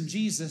believers in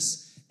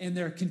Jesus, and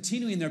they're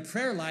continuing their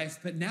prayer life,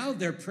 but now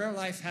their prayer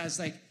life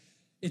has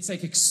it's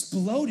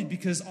exploded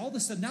because all of a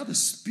sudden now the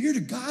Spirit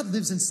of God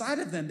lives inside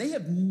of them. They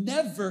have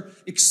never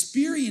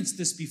experienced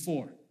this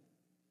before.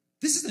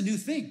 This is a new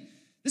thing.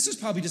 This is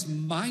probably just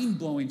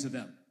mind-blowing to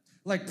them.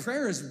 Like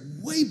prayer is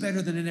way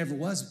better than it ever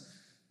was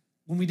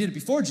when we did it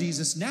before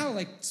Jesus. Now,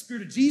 the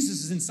Spirit of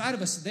Jesus is inside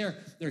of us.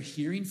 They're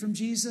hearing from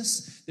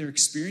Jesus. They're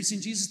experiencing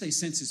Jesus. They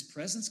sense his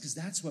presence because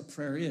that's what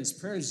prayer is.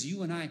 Prayer is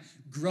you and I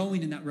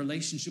growing in that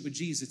relationship with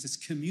Jesus. It's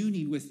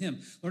communing with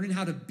him, learning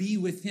how to be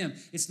with him.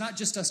 It's not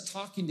just us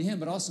talking to him,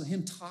 but also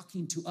him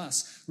talking to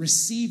us,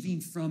 receiving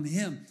from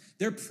him.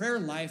 Their prayer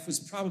life was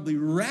probably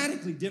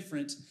radically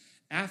different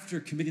after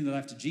committing their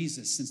life to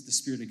Jesus, since the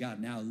Spirit of God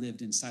now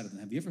lived inside of them.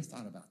 Have you ever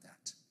thought about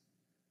that?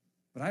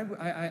 But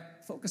I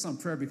focus on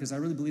prayer because I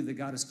really believe that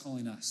God is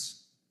calling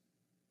us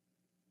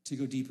to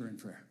go deeper in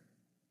prayer.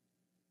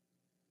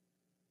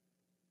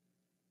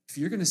 If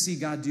you're going to see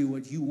God do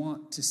what you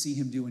want to see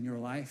him do in your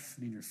life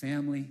and in your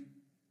family,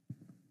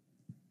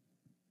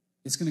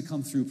 it's going to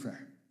come through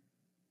prayer.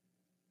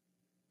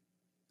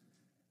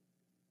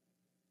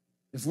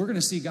 If we're going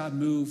to see God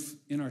move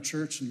in our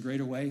church in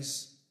greater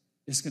ways,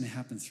 it's going to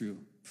happen through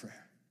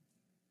prayer.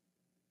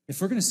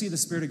 If we're going to see the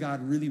Spirit of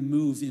God really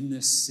move in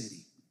this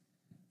city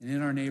and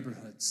in our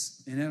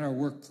neighborhoods and in our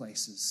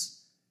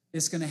workplaces,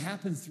 it's going to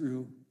happen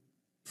through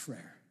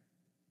prayer.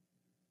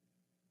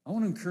 I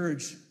want to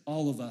encourage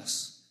all of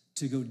us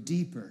to go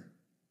deeper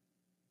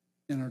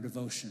in our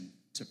devotion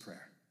to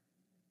prayer.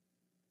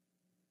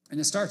 And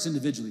it starts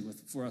individually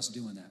for us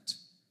doing that.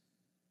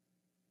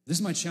 This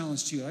is my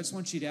challenge to you. I just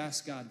want you to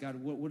ask God,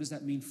 what does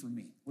that mean for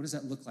me? What does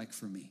that look like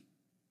for me?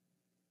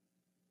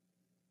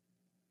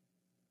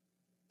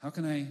 How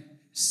can I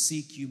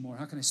seek you more?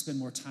 How can I spend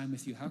more time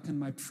with you? How can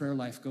my prayer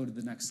life go to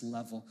the next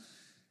level?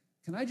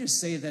 Can I just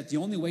say that the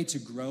only way to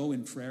grow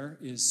in prayer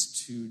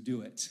is to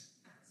do it?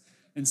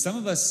 And some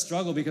of us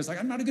struggle because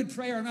I'm not a good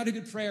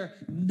prayer.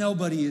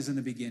 Nobody is in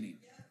the beginning.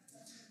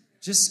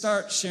 Just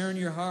start sharing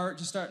your heart.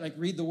 Just start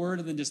read the word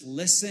and then just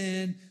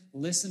listen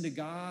to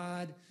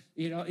God.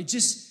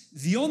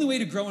 The only way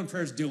to grow in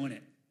prayer is doing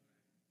it.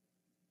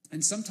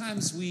 And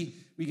sometimes we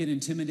get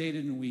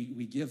intimidated and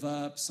we give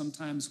up.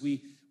 Sometimes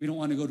we don't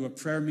want to go to a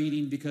prayer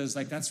meeting because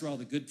that's where all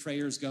the good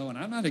prayers go. And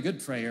I'm not a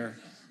good prayer,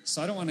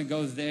 so I don't want to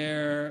go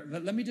there.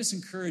 But let me just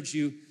encourage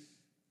you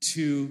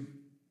to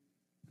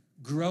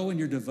grow in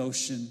your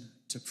devotion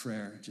to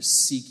prayer,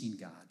 just seeking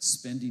God,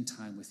 spending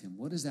time with him.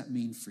 What does that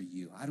mean for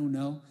you? I don't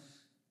know,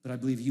 but I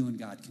believe you and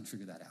God can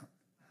figure that out.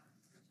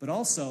 But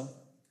also,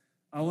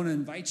 I want to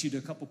invite you to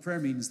a couple prayer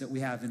meetings that we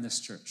have in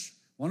this church.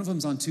 One of them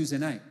is on Tuesday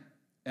night.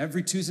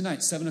 Every Tuesday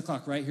night, 7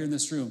 o'clock, right here in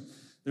this room,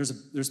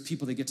 there's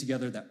people that get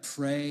together that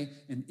pray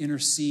and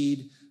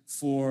intercede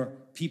for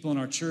people in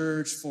our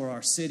church, for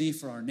our city,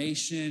 for our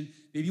nation.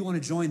 Maybe you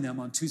want to join them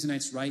on Tuesday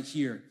nights right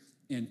here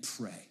and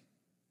pray.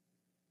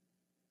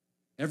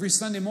 Every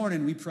Sunday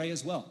morning, we pray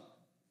as well.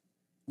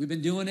 We've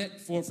been doing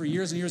it for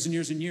years and years and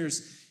years and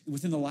years.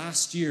 Within the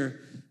last year,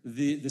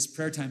 this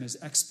prayer time has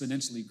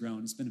exponentially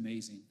grown. It's been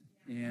amazing.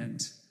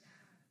 And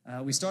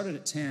we started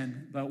at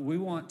 10, but we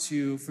want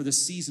to, for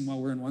this season while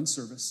we're in one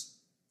service,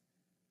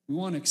 we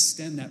want to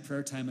extend that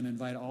prayer time and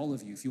invite all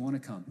of you, if you want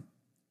to come,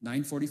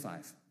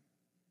 9:45.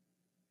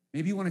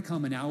 Maybe you want to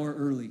come an hour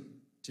early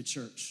to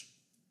church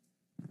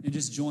and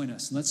just join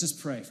us. And let's just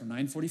pray from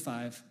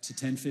 9:45 to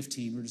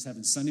 10:15. We're just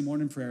having Sunday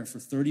morning prayer for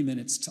 30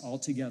 minutes all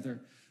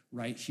together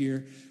right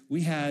here.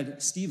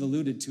 Steve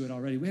alluded to it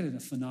already. We had a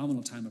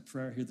phenomenal time of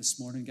prayer here this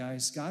morning,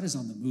 guys. God is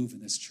on the move in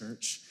this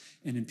church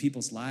and in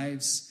people's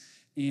lives.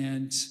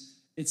 And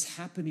it's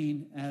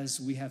happening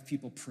as we have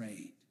people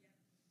praying.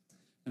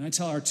 And I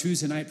tell our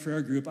Tuesday night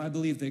prayer group, I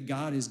believe that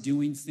God is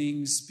doing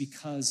things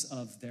because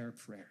of their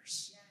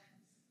prayers.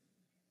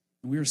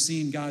 And we are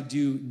seeing God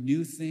do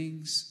new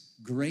things,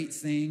 great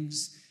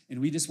things, and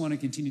we just want to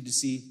continue to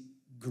see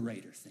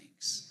greater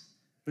things.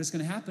 But it's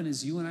going to happen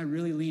as you and I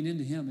really lean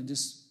into him and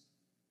just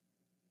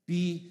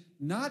be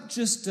not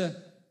just a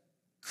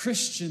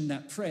Christian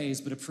that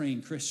prays, but a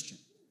praying Christian.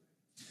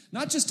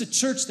 Not just a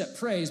church that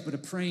prays, but a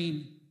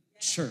praying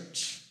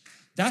church.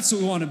 That's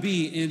what we want to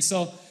be. And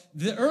so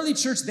the early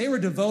church, they were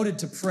devoted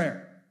to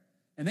prayer.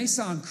 And they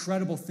saw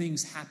incredible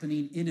things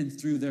happening in and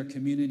through their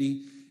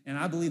community. And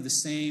I believe the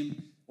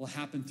same will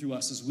happen through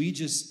us as we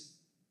just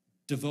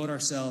devote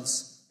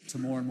ourselves to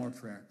more and more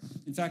prayer.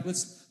 In fact,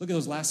 let's look at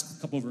those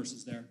last couple of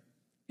verses there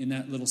in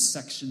that little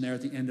section there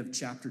at the end of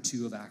chapter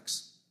 2 of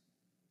Acts.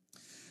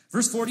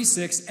 Verse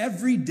 46,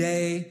 every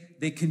day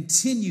they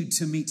continued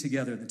to meet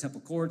together in the temple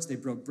courts. They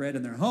broke bread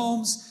in their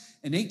homes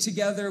and ate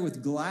together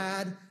with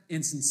glad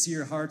and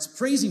sincere hearts,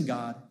 praising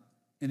God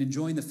and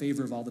enjoying the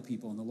favor of all the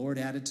people. And the Lord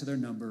added to their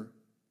number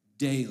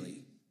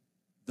daily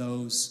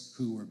those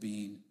who were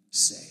being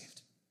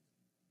saved.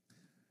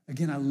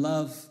 Again, I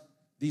love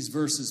these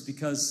verses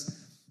because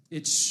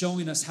it's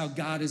showing us how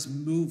God is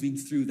moving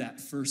through that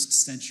first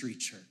century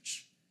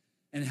church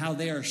and how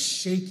they are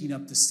shaking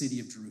up the city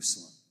of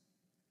Jerusalem.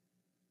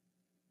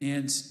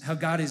 And how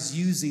God is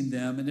using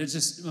them. And there's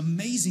just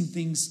amazing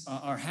things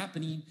are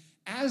happening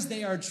as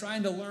they are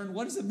trying to learn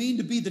what does it mean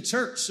to be the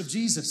church of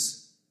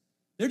Jesus.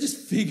 They're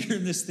just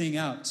figuring this thing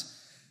out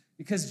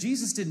because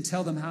Jesus didn't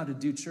tell them how to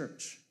do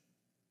church.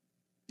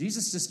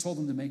 Jesus just told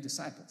them to make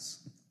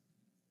disciples.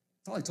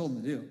 That's all he told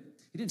them to do.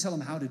 He didn't tell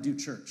them how to do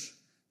church.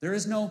 There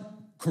is no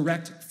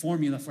correct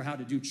formula for how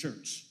to do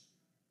church.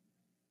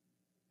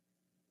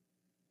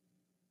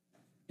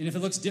 And if it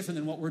looks different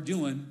than what we're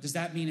doing, does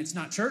that mean it's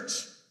not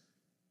church?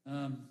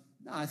 No,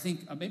 I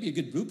think maybe a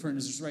good blueprint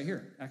is just right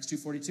here, Acts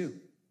 2:42,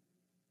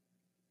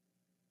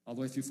 all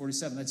the way through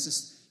 47.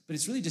 But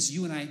it's really just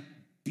you and I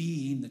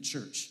being the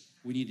church.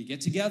 We need to get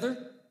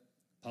together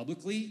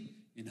publicly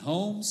in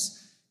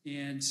homes,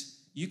 and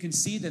you can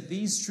see that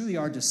these truly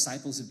are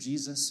disciples of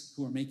Jesus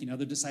who are making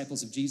other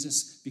disciples of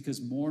Jesus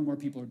because more and more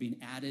people are being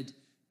added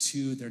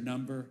to their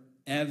number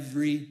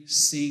every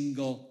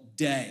single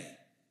day.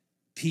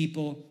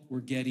 People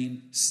were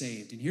getting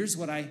saved. And here's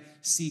what I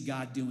see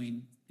God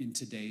doing in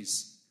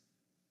today's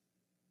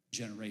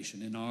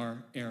generation, in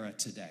our era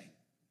today.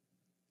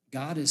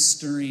 God is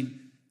stirring,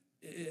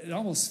 it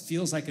almost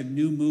feels like a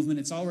new movement.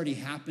 It's already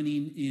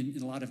happening in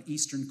a lot of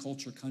Eastern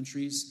culture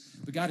countries,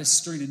 but God is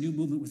stirring a new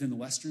movement within the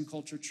Western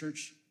culture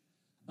church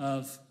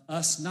of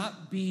us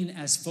not being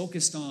as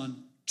focused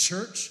on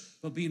church,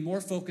 but being more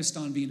focused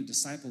on being a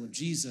disciple of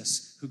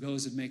Jesus who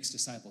goes and makes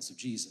disciples of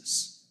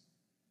Jesus.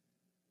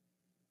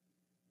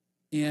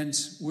 And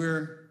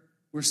we're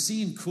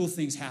seeing cool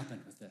things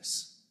happen with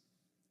this.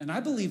 And I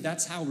believe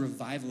that's how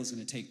revival is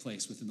going to take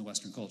place within the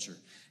Western culture.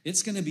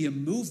 It's going to be a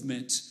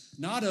movement,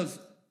 not of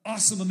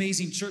awesome,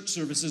 amazing church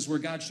services where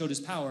God showed his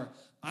power.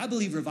 I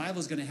believe revival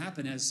is going to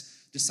happen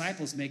as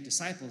disciples make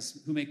disciples,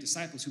 who make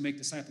disciples, who make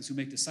disciples, who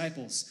make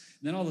disciples.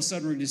 And then all of a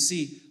sudden we're going to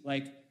see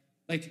like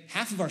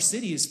half of our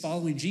city is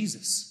following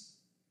Jesus.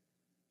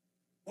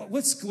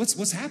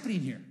 What's happening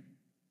here?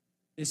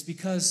 It's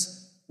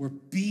because we're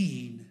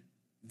being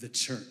the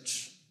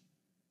church.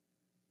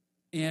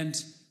 And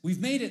we've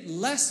made it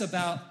less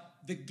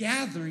about the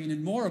gathering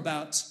and more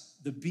about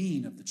the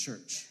being of the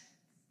church.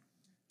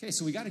 Okay,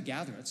 so we got to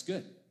gather. That's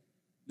good.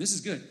 This is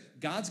good.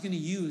 God's going to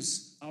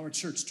use our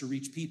church to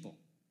reach people.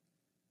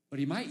 But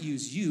he might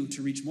use you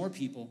to reach more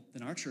people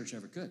than our church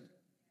ever could,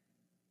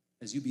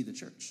 as you be the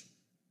church.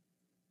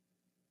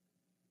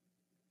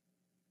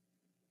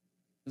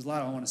 There's a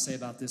lot I want to say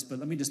about this, but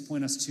let me just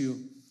point us to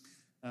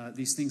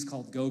these things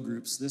called Go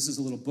Groups. This is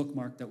a little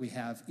bookmark that we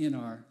have in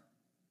our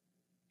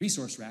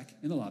resource rack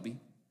in the lobby.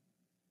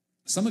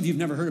 Some of you have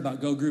never heard about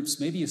Go Groups.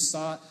 Maybe you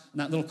saw on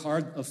that little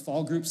card of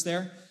fall groups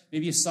there.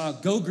 Maybe you saw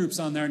Go Groups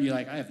on there and you're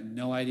like, I have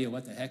no idea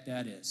what the heck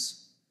that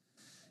is.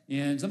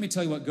 And let me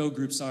tell you what Go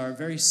Groups are.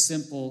 Very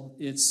simple.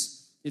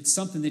 It's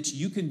something that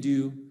you can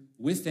do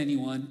with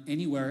anyone,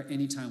 anywhere,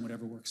 anytime,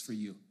 whatever works for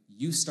you.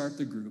 You start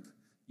the group.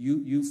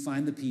 You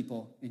find the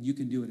people, and you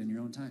can do it in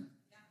your own time.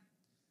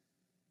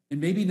 And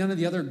maybe none of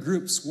the other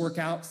groups work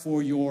out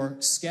for your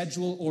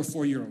schedule or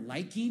for your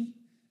liking.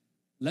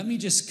 let me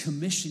just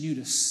commission you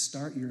to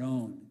start your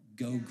own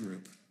Go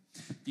group.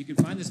 You can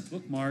find this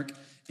bookmark,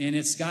 and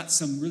it's got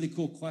some really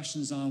cool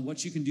questions on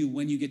what you can do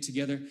when you get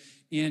together.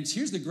 And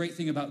here's the great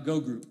thing about Go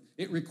group.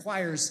 It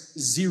requires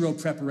zero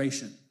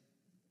preparation.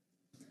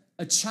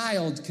 A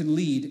child can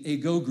lead a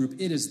Go group.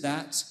 It is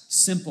that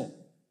simple.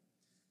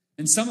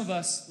 And some of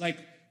us,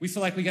 we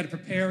feel like we got to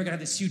prepare, we got to have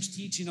this huge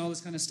teaching, all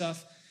this kind of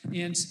stuff.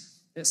 And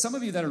some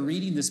of you that are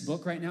reading this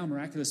book right now,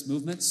 Miraculous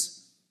Movements,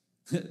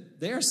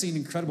 they are seeing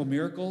incredible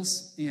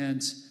miracles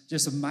and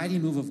just a mighty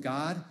move of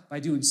God by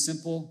doing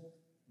simple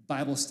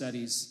Bible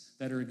studies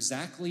that are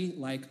exactly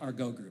like our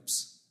Go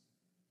groups.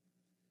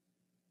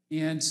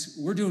 And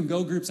we're doing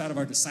Go groups out of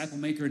our Disciple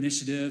Maker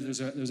initiative.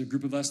 There's a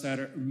group of us that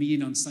are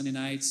meeting on Sunday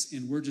nights,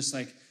 and we're just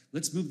like,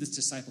 let's move this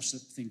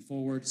discipleship thing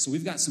forward. So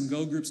we've got some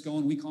Go groups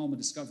going. We call them a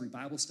Discovery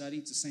Bible Study.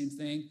 It's the same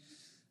thing.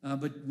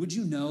 But would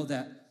you know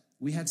that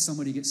we had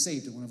somebody get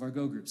saved in one of our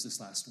Go groups this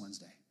last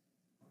Wednesday?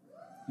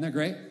 Isn't that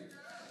great?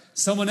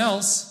 Someone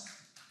else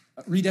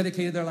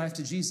rededicated their life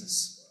to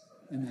Jesus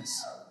in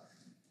this.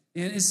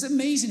 And it's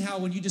amazing how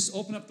when you just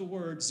open up the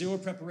Word, zero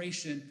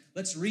preparation,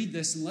 let's read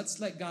this and let's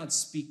let God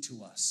speak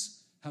to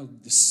us. How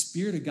the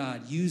Spirit of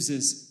God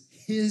uses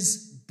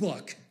His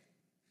book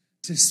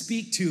to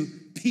speak to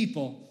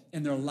people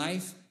and their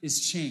life is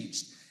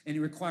changed. And it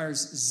requires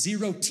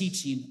zero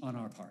teaching on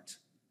our part.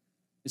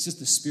 It's just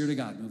the Spirit of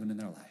God moving in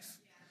their life.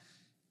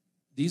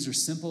 These are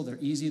simple, they're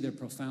easy, they're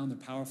profound,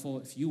 they're powerful.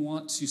 If you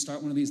want to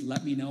start one of these,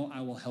 let me know.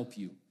 I will help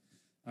you.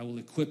 I will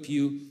equip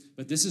you.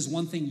 But this is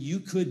one thing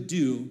you could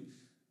do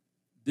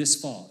this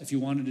fall if you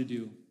wanted to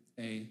do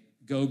a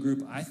Go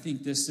group. I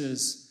think this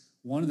is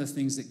one of the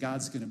things that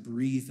God's going to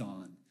breathe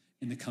on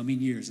in the coming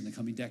years, in the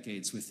coming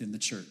decades within the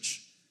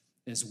church.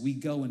 As we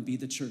go and be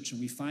the church and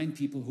we find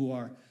people who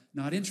are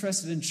not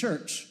interested in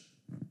church,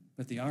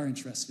 but they are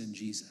interested in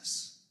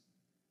Jesus.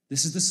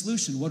 This is the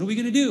solution. What are we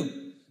going to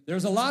do?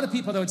 There's a lot of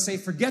people that would say,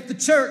 forget the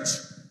church,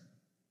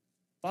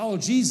 follow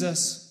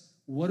Jesus.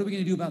 What are we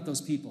going to do about those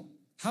people?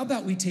 How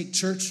about we take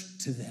church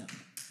to them?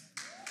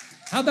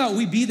 How about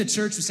we be the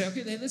church? We say,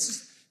 okay,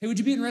 hey, would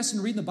you be interested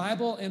in reading the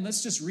Bible? And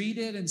let's just read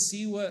it and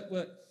see what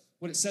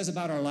it says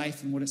about our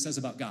life and what it says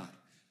about God.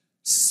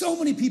 So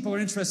many people are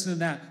interested in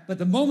that. But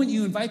the moment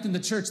you invite them to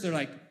church, they're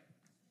like,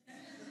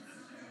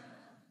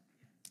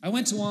 I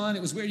went to one,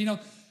 it was weird.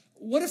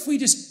 What if we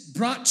just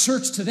brought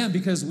church to them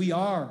because we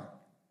are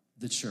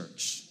the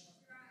church?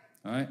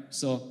 All right,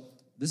 so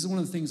this is one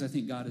of the things I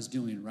think God is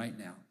doing right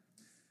now.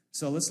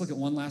 So let's look at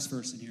one last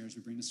verse in here as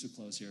we bring this to a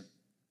close here.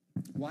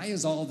 Why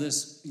is all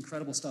this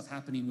incredible stuff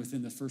happening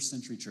within the first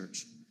century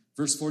church?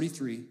 Verse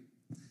 43,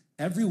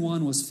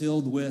 everyone was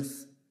filled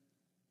with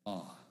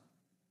awe.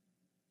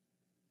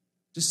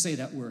 Just say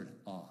that word,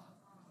 awe.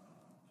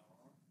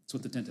 That's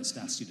what the dentist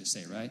asked you to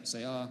say, right?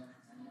 Say awe.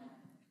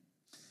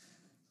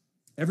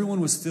 Everyone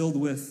was filled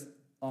with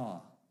awe,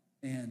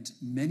 and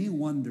many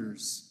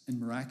wonders and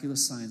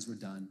miraculous signs were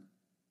done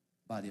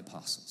by the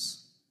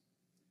apostles.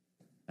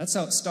 That's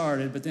how it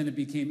started, but then it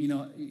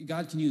became,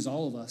 God can use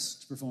all of us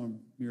to perform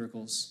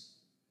miracles,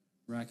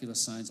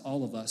 miraculous signs.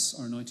 All of us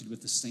are anointed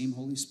with the same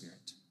Holy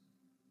Spirit.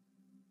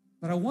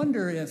 But I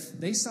wonder if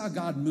they saw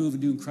God move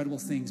and do incredible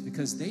things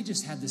because they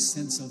just had this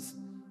sense of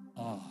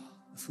awe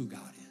of who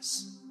God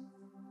is.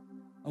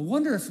 I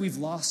wonder if we've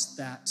lost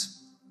that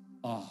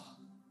awe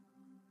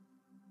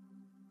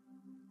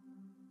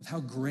of how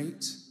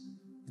great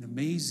and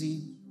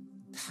amazing,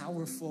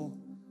 powerful,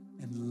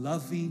 and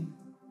loving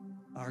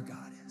our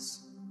God is.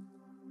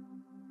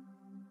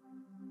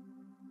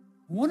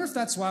 I wonder if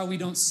that's why we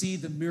don't see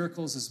the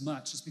miracles as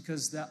much. It's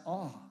because that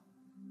awe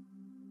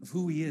of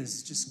who He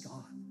is just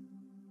gone.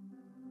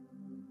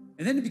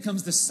 And then it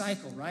becomes this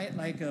cycle, right?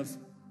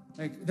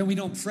 Then we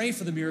don't pray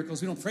for the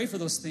miracles. We don't pray for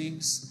those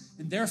things.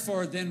 And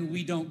therefore, then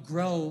we don't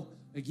grow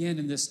again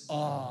in this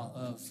awe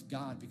of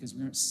God because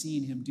we aren't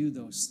seeing Him do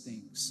those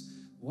things.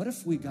 What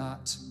if we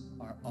got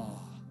our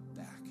awe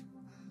back?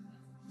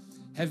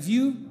 Have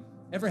you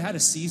ever had a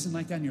season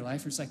like that in your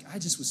life where it's like, I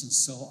just was in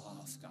so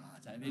awe of God?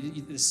 I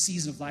mean, this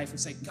season of life where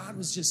it's like, God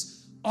was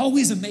just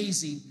always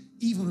amazing,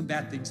 even when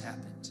bad things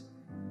happened.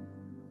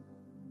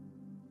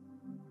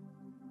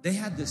 They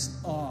had this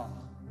awe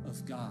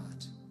of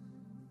God.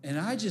 And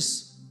I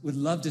just would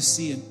love to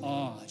see an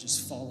awe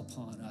just fall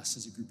upon us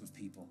as a group of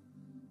people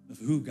of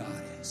who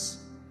God is.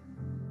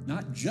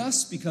 Not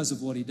just because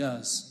of what He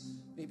does,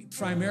 maybe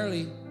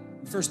primarily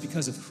first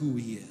because of who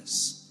He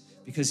is.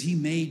 Because He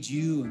made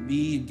you and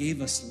me and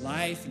gave us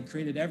life and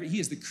created He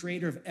is the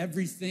creator of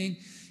everything.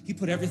 He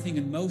put everything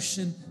in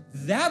motion.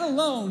 That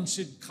alone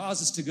should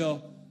cause us to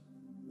go,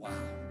 wow.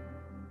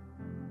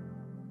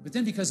 But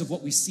then because of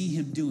what we see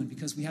Him doing,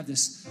 because we have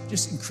this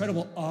just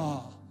incredible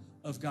awe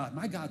of God.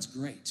 My God's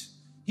great.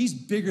 He's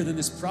bigger than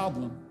this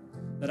problem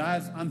that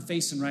I'm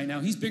facing right now.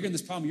 He's bigger than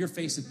this problem you're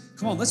facing.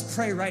 Come on, let's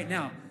pray right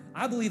now.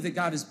 I believe that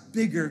God is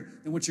bigger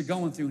than what you're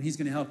going through, and He's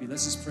going to help you.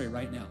 Let's just pray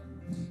right now.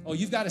 Oh,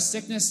 you've got a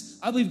sickness?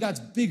 I believe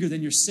God's bigger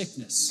than your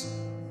sickness.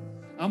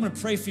 I'm going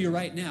to pray for you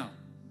right now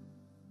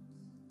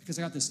because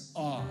I got this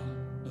awe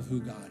of who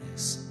God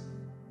is.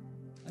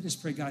 I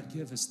just pray God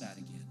give us that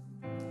again.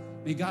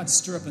 May God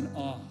stir up an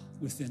awe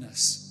within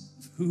us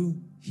of who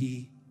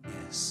he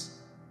is.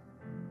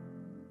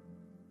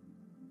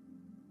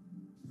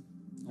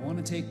 I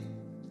want to take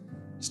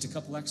just a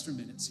couple extra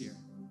minutes here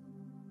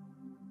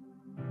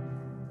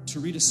to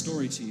read a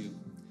story to you.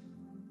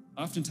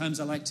 Oftentimes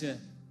I like to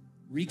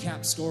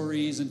recap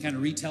stories and kind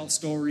of retell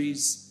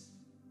stories.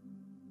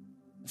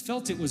 I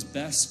felt it was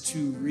best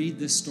to read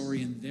this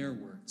story in their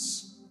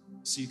words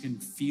so you can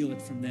feel it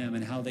from them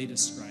and how they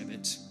describe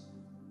it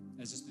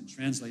as it's been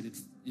translated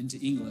into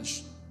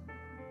English.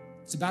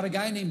 It's about a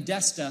guy named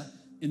Desta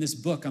in this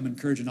book I'm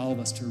encouraging all of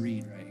us to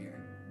read right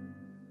here.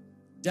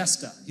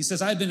 Desta, he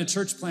says, I had been a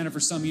church planner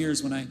for some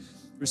years when I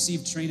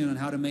received training on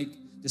how to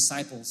make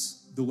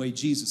disciples the way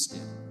Jesus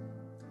did.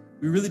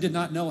 We really did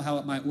not know how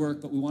it might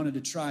work, but we wanted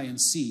to try and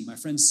see. My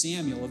friend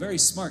Samuel, a very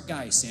smart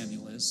guy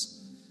Samuel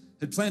is,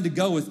 had planned to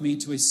go with me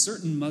to a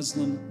certain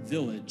Muslim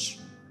village.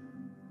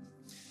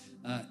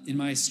 In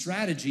my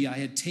strategy, I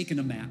had taken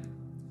a map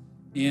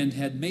and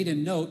had made a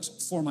note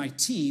for my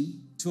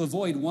team to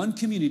avoid one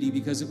community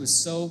because it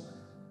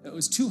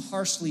was too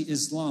harshly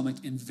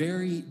Islamic and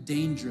very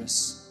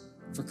dangerous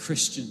for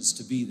Christians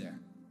to be there.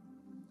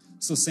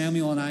 So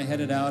Samuel and I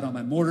headed out on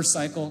my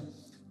motorcycle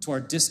to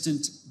our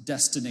distant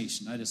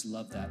destination. I just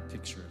love that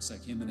picture. It's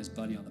like him and his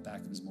buddy on the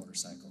back of his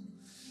motorcycle.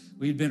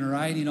 We'd been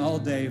riding all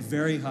day,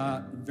 very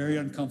hot, very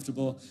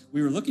uncomfortable.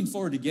 We were looking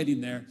forward to getting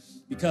there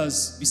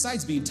because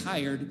besides being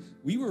tired,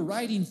 we were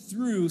riding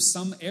through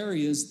some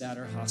areas that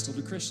are hostile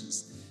to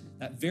Christians.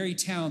 That very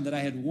town that I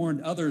had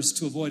warned others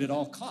to avoid at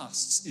all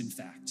costs, in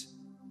fact.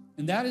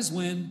 And that is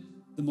when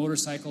the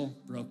motorcycle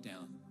broke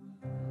down.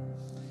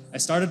 I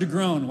started to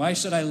groan. Why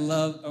should I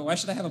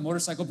have a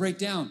motorcycle break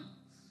down?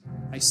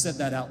 I said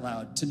that out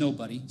loud to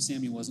nobody.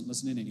 Samuel wasn't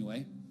listening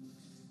anyway.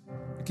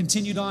 I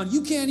continued on.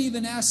 You can't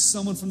even ask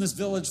someone from this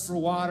village for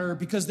water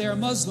because they are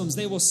Muslims.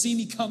 They will see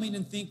me coming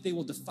and think they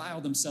will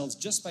defile themselves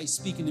just by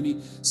speaking to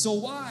me. So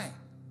why?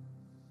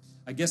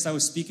 I guess I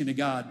was speaking to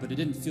God, but it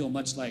didn't feel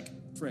much like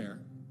prayer.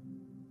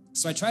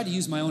 So I tried to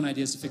use my own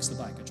ideas to fix the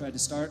bike. I tried to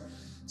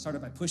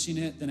started by pushing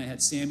it. Then I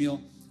had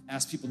Samuel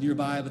ask people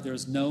nearby, but there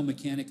was no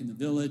mechanic in the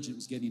village. It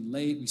was getting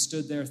late. We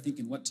stood there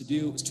thinking what to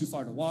do. It was too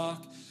far to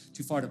walk,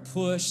 too far to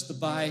push the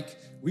bike.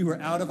 We were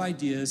out of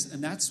ideas,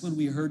 and that's when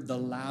we heard the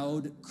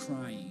loud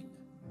crying.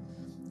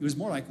 It was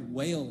more like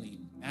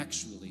wailing,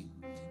 actually.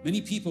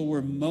 Many people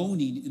were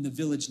moaning in the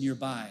village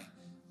nearby.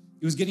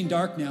 It was getting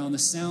dark now, and the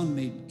sound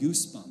made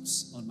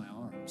goosebumps on my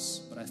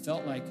arms, but I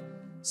felt like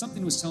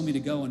something was telling me to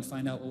go and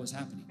find out what was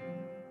happening.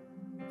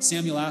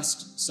 Samuel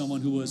asked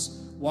someone who was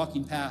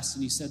walking past,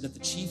 and he said that the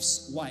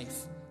chief's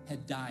wife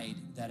had died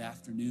that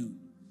afternoon.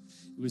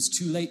 It was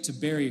too late to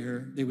bury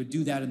her. They would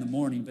do that in the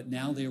morning, but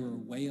now they were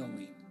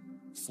wailing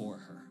for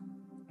her.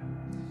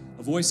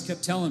 A voice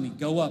kept telling me,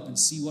 go up and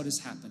see what is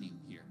happening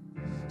here.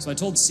 So I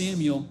told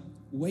Samuel,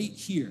 wait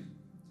here.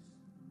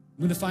 I'm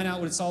going to find out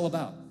what it's all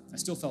about. I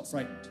still felt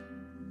frightened.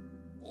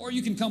 Or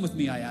you can come with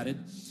me, I added.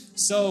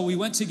 So we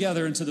went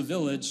together into the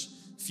village,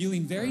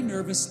 feeling very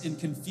nervous and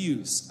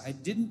confused. I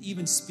didn't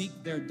even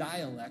speak their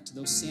dialect,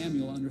 though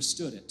Samuel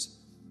understood it.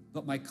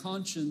 But my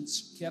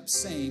conscience kept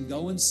saying,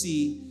 go and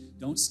see,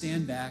 don't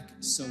stand back.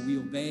 So we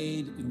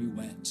obeyed and we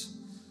went.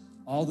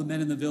 All the men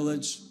in the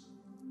village,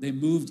 they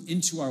moved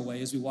into our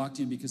way as we walked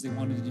in because they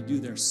wanted to do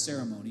their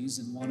ceremonies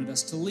and wanted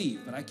us to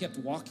leave. But I kept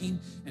walking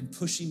and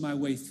pushing my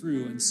way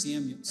through, and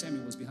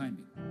Samuel was behind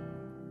me.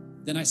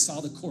 Then I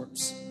saw the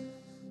corpse,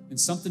 and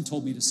something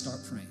told me to start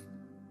praying.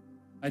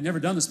 I'd never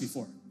done this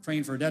before,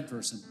 praying for a dead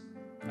person.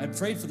 I'd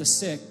prayed for the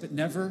sick, but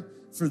never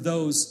for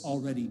those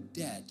already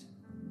dead.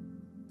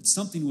 But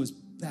something was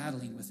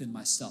battling within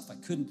myself. I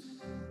couldn't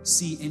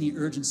see any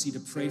urgency to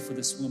pray for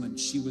this woman.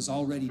 She was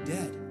already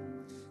dead.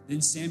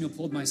 Then Samuel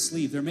pulled my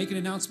sleeve. They're making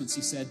announcements,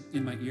 he said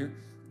in my ear.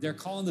 They're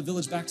calling the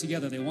village back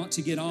together. They want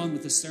to get on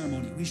with the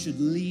ceremony. We should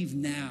leave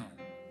now.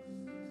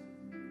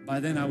 By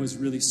then I was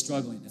really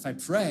struggling. If I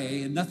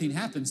pray and nothing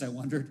happens, I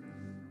wondered,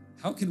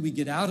 how can we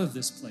get out of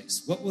this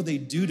place? What will they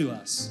do to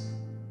us?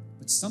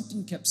 But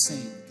something kept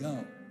saying,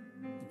 go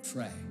and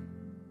pray.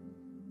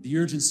 The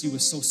urgency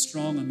was so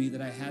strong on me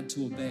that I had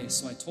to obey.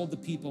 So I told the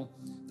people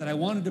that I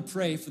wanted to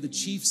pray for the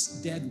chief's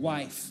dead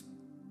wife.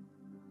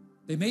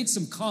 They made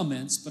some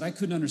comments, but I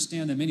couldn't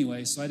understand them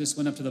anyway, so I just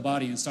went up to the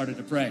body and started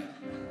to pray.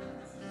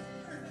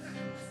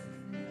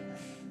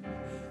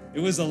 It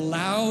was a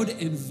loud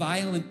and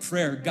violent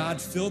prayer. God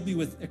filled me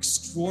with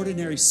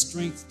extraordinary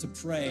strength to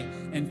pray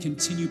and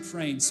continue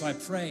praying. So I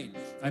prayed.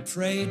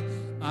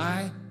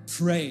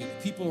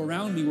 People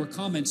around me were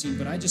commenting,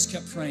 but I just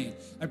kept praying.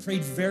 I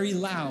prayed very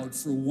loud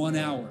for 1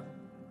 hour.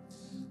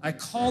 I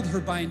called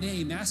her by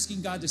name,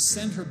 asking God to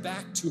send her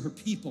back to her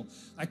people.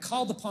 I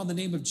called upon the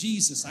name of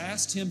Jesus. I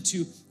asked him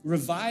to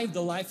revive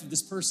the life of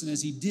this person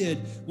as he did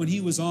when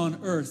he was on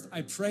earth.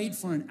 I prayed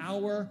for 1.5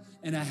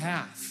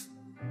 hours.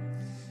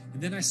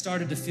 And then I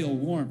started to feel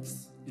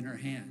warmth in her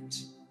hand.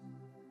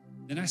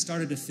 Then I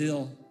started to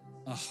feel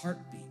a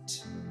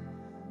heartbeat.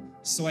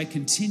 So I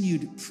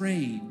continued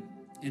praying,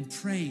 and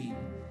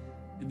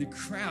the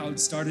crowd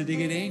started to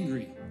get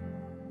angry.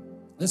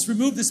 Let's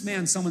remove this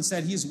man, someone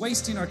said. He is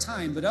wasting our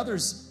time. But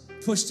others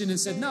pushed in and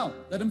said, no,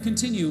 let him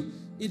continue.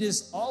 It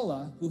is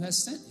Allah who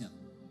has sent him.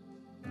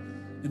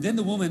 And then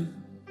the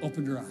woman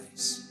opened her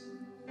eyes.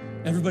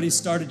 Everybody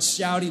started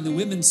shouting. The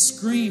women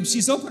screamed,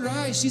 she's opened her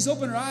eyes, she's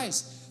opened her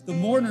eyes. The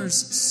mourners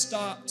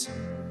stopped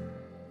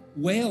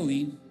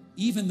wailing.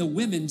 Even the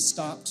women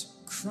stopped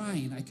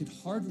crying. I could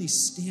hardly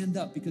stand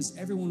up because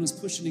everyone was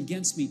pushing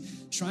against me,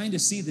 trying to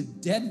see the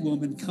dead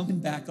woman coming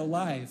back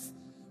alive.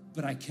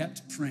 But I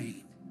kept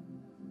praying.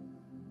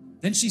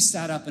 Then she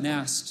sat up and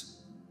asked,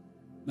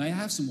 may I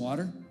have some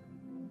water?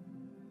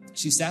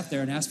 She sat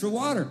there and asked for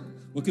water.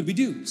 What could we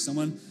do?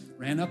 Someone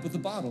ran up with a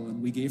bottle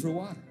and we gave her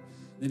water.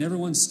 Then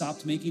everyone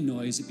stopped making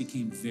noise. It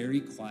became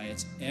very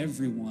quiet.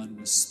 Everyone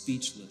was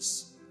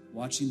speechless,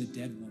 watching the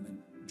dead woman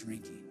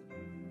drinking.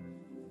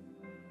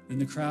 Then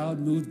the crowd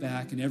moved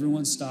back and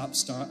everyone stopped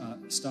staring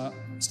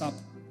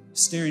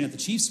at the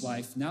chief's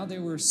wife. Now they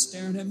were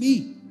staring at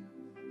me.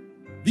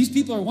 These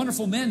people are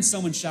wonderful men,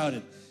 someone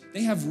shouted.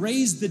 They have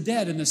raised the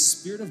dead, and the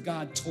Spirit of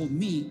God told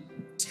me,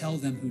 tell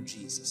them who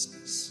Jesus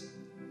is.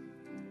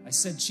 I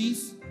said,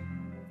 Chief,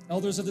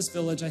 elders of this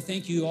village, I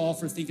thank you all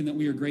for thinking that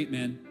we are great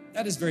men.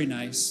 That is very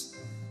nice.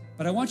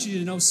 But I want you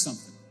to know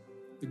something.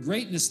 The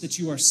greatness that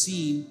you are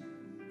seeing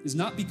is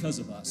not because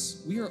of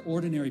us. We are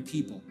ordinary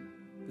people.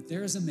 But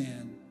there is a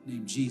man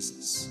named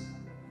Jesus.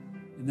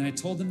 And then I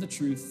told them the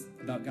truth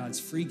about God's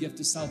free gift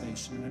of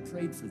salvation, and I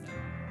prayed for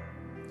them.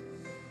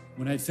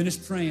 When I had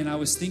finished praying, I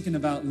was thinking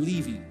about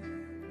leaving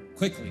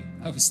quickly.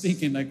 I was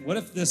thinking, like, what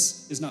if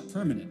this is not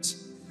permanent?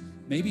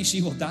 Maybe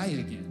she will die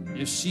again.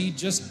 If she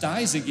just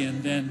dies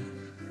again,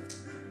 then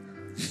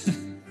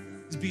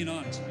just being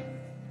honest, right?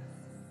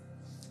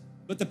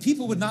 But the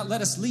people would not let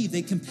us leave.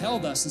 They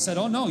compelled us and said,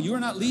 oh no, you are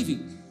not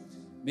leaving.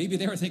 Maybe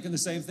they were thinking the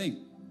same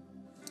thing.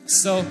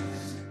 So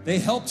they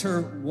helped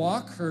her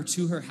walk her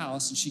to her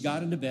house, and she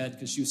got into bed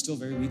because she was still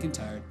very weak and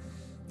tired.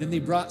 Then they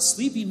brought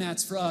sleeping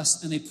mats for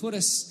us, and they put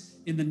us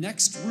in the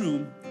next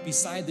room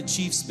beside the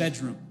chief's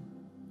bedroom.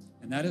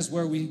 And that is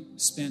where we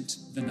spent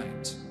the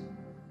night.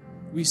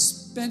 We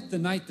spent the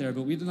night there,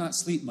 but we did not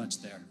sleep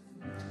much there.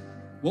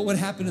 What would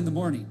happen in the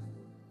morning?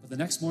 But the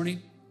next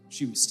morning,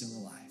 she was still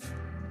alive.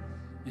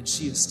 And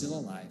she is still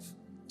alive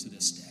to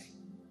this day.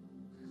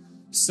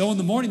 So in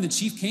the morning, the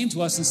chief came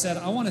to us and said,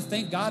 I want to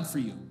thank God for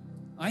you.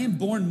 I am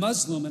born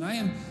Muslim, and I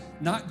am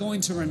not going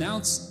to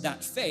renounce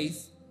that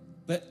faith,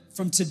 but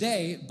from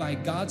today, by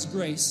God's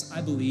grace,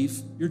 I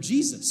believe you're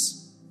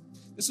Jesus.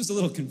 This was a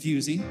little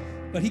confusing,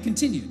 but he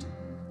continued.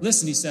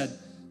 Listen, he said,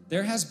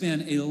 there has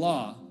been a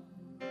law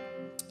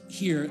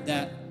here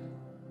that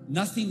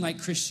nothing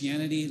like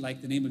Christianity,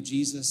 like the name of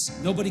Jesus,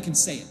 nobody can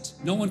say it.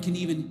 No one can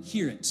even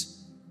hear it.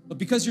 But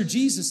because your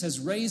Jesus has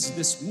raised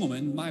this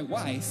woman, my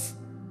wife,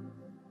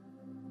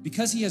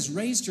 because he has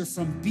raised her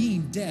from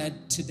being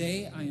dead,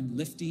 today I am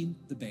lifting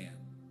the ban.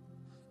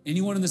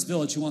 Anyone in this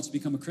village who wants to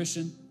become a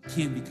Christian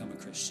can become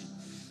a Christian.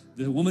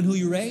 The woman who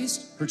you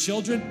raised, her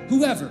children,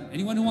 whoever,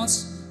 anyone who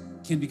wants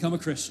can become a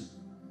Christian.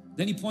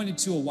 Then he pointed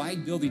to a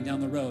wide building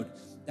down the road.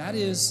 That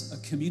is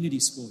a community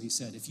school, he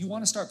said. If you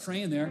want to start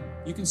praying there,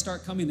 you can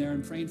start coming there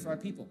and praying for our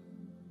people.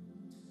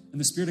 And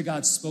the Spirit of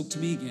God spoke to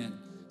me again.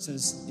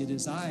 Says, it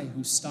is I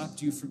who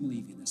stopped you from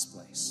leaving this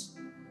place.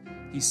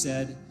 He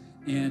said,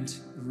 and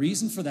the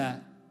reason for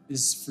that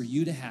is for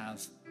you to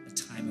have a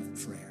time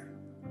of prayer.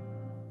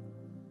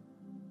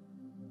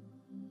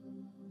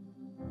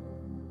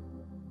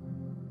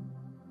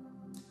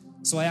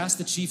 So I asked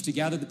the chief to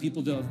gather the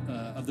people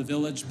of the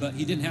village, but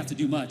he didn't have to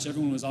do much.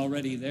 Everyone was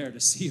already there to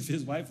see if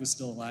his wife was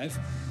still alive.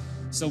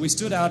 So we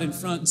stood out in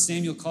front, and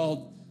Samuel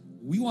called,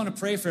 we want to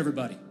pray for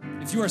everybody.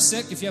 If you are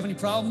sick, if you have any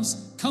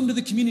problems, come to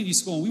the community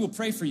school and we will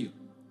pray for you.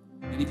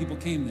 Many people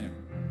came there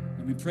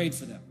and we prayed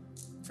for them,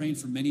 praying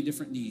for many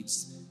different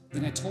needs.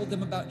 Then I told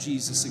them about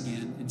Jesus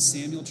again, and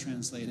Samuel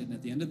translated, and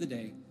at the end of the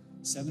day,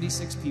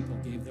 76 people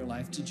gave their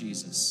life to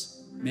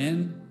Jesus,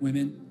 men,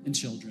 women, and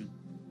children.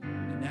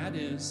 And that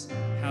is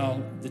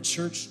how the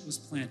church was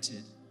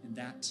planted in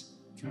that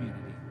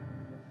community.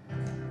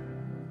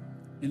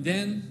 And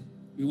then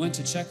we went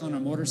to check on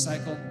our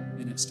motorcycle,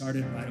 and it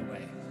started right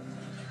away.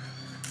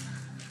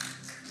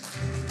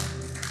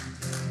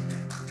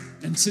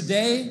 And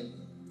today,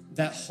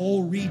 that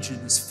whole region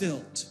is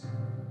filled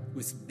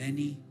with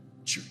many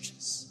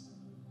churches.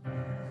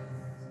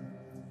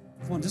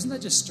 Come on, doesn't that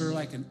just stir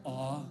like an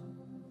awe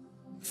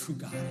of who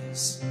God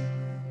is?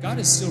 God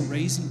is still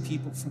raising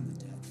people from the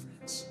dead,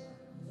 friends.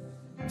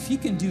 If he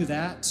can do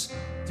that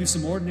through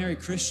some ordinary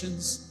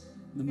Christians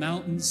in the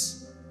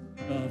mountains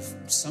of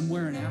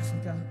somewhere in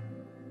Africa,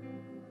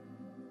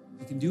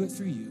 he can do it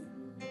through you,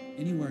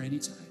 anywhere,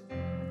 anytime.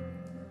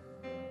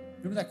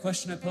 Remember that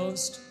question I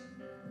posed?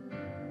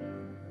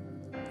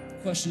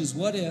 The question is,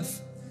 what if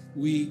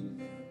we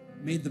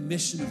made the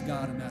mission of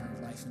God a matter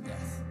of life and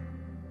death?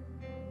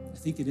 I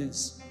think it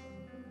is.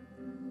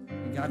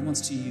 And God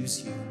wants to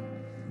use you.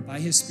 By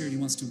his Spirit, he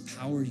wants to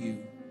empower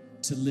you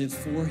to live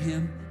for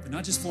him, but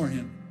not just for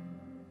him,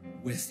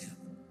 with him.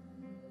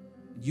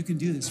 And you can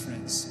do this,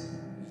 friends.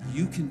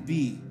 You can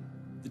be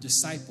the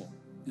disciple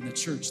in the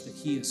church that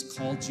he has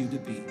called you to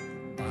be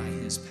by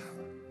his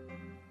power.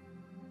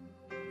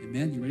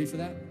 Amen? You ready for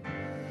that?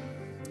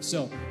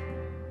 So,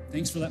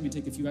 thanks for letting me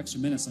take a few extra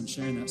minutes on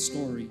sharing that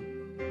story.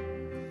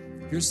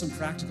 Here's some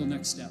practical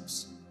next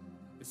steps.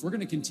 If we're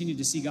going to continue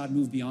to see God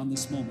move beyond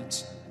this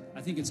moment,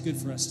 I think it's good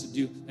for us to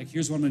do,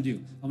 here's what I'm going to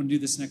do. I'm going to do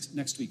this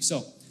next week.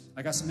 So,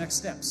 I got some next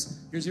steps.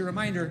 Here's your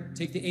reminder,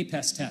 take the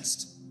APES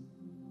test.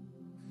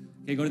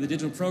 Okay, go to the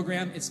digital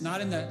program. It's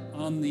not on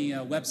the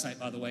website,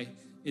 by the way.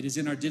 It is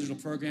in our digital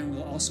program.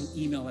 We'll also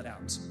email it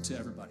out to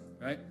everybody,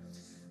 right?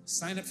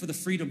 Sign up for the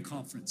Freedom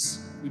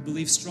Conference. We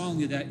believe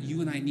strongly that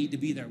you and I need to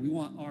be there. We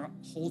want our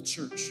whole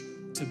church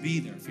to be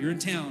there. If you're in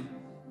town,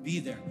 be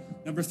there.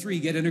 Number 3,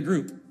 get in a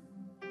group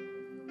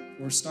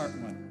or start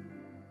one.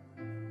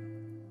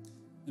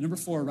 And number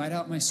 4, write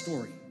out my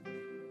story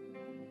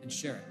and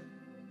share it.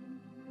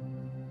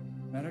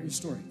 Write out your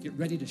story. Get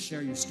ready to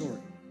share your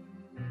story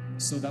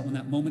so that when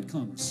that moment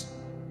comes,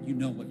 you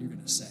know what you're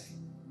going to say.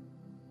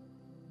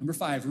 Number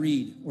 5,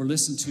 read or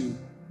listen to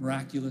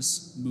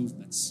Miraculous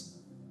Movements,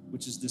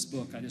 which is this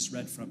book I just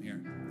read from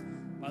here.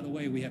 By the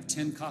way, we have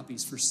 10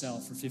 copies for sale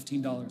for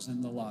 $15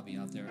 in the lobby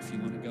out there. If you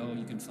want to go,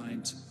 you can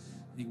find,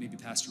 I think maybe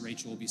Pastor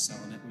Rachel will be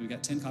selling it. We've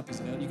got 10 copies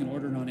available. You can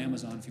order it on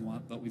Amazon if you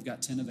want, but we've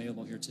got 10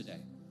 available here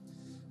today.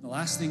 The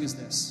last thing is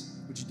this.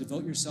 Would you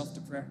devote yourself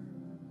to prayer?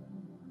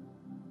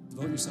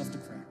 Devote yourself to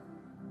prayer.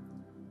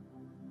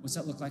 What's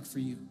that look like for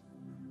you?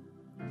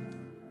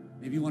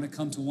 Maybe you want to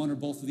come to one or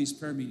both of these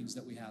prayer meetings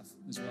that we have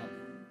as well,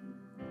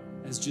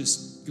 as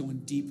just going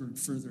deeper and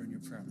further in your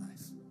prayer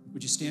life.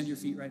 Would you stand to your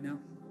feet right now?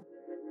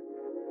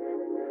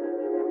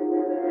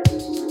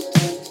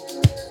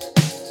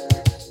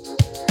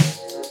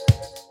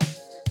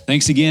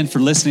 Thanks again for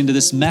listening to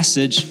this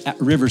message at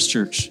Rivers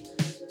Church.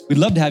 We'd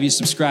love to have you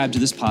subscribe to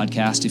this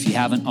podcast if you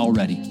haven't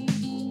already.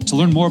 To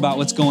learn more about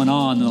what's going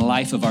on in the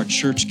life of our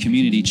church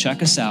community,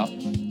 check us out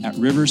at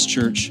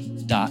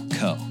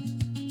riverschurch.co.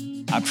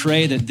 I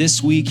pray that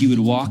this week you would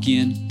walk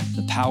in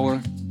the power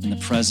and the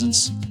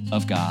presence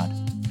of God.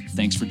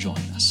 Thanks for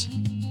joining us.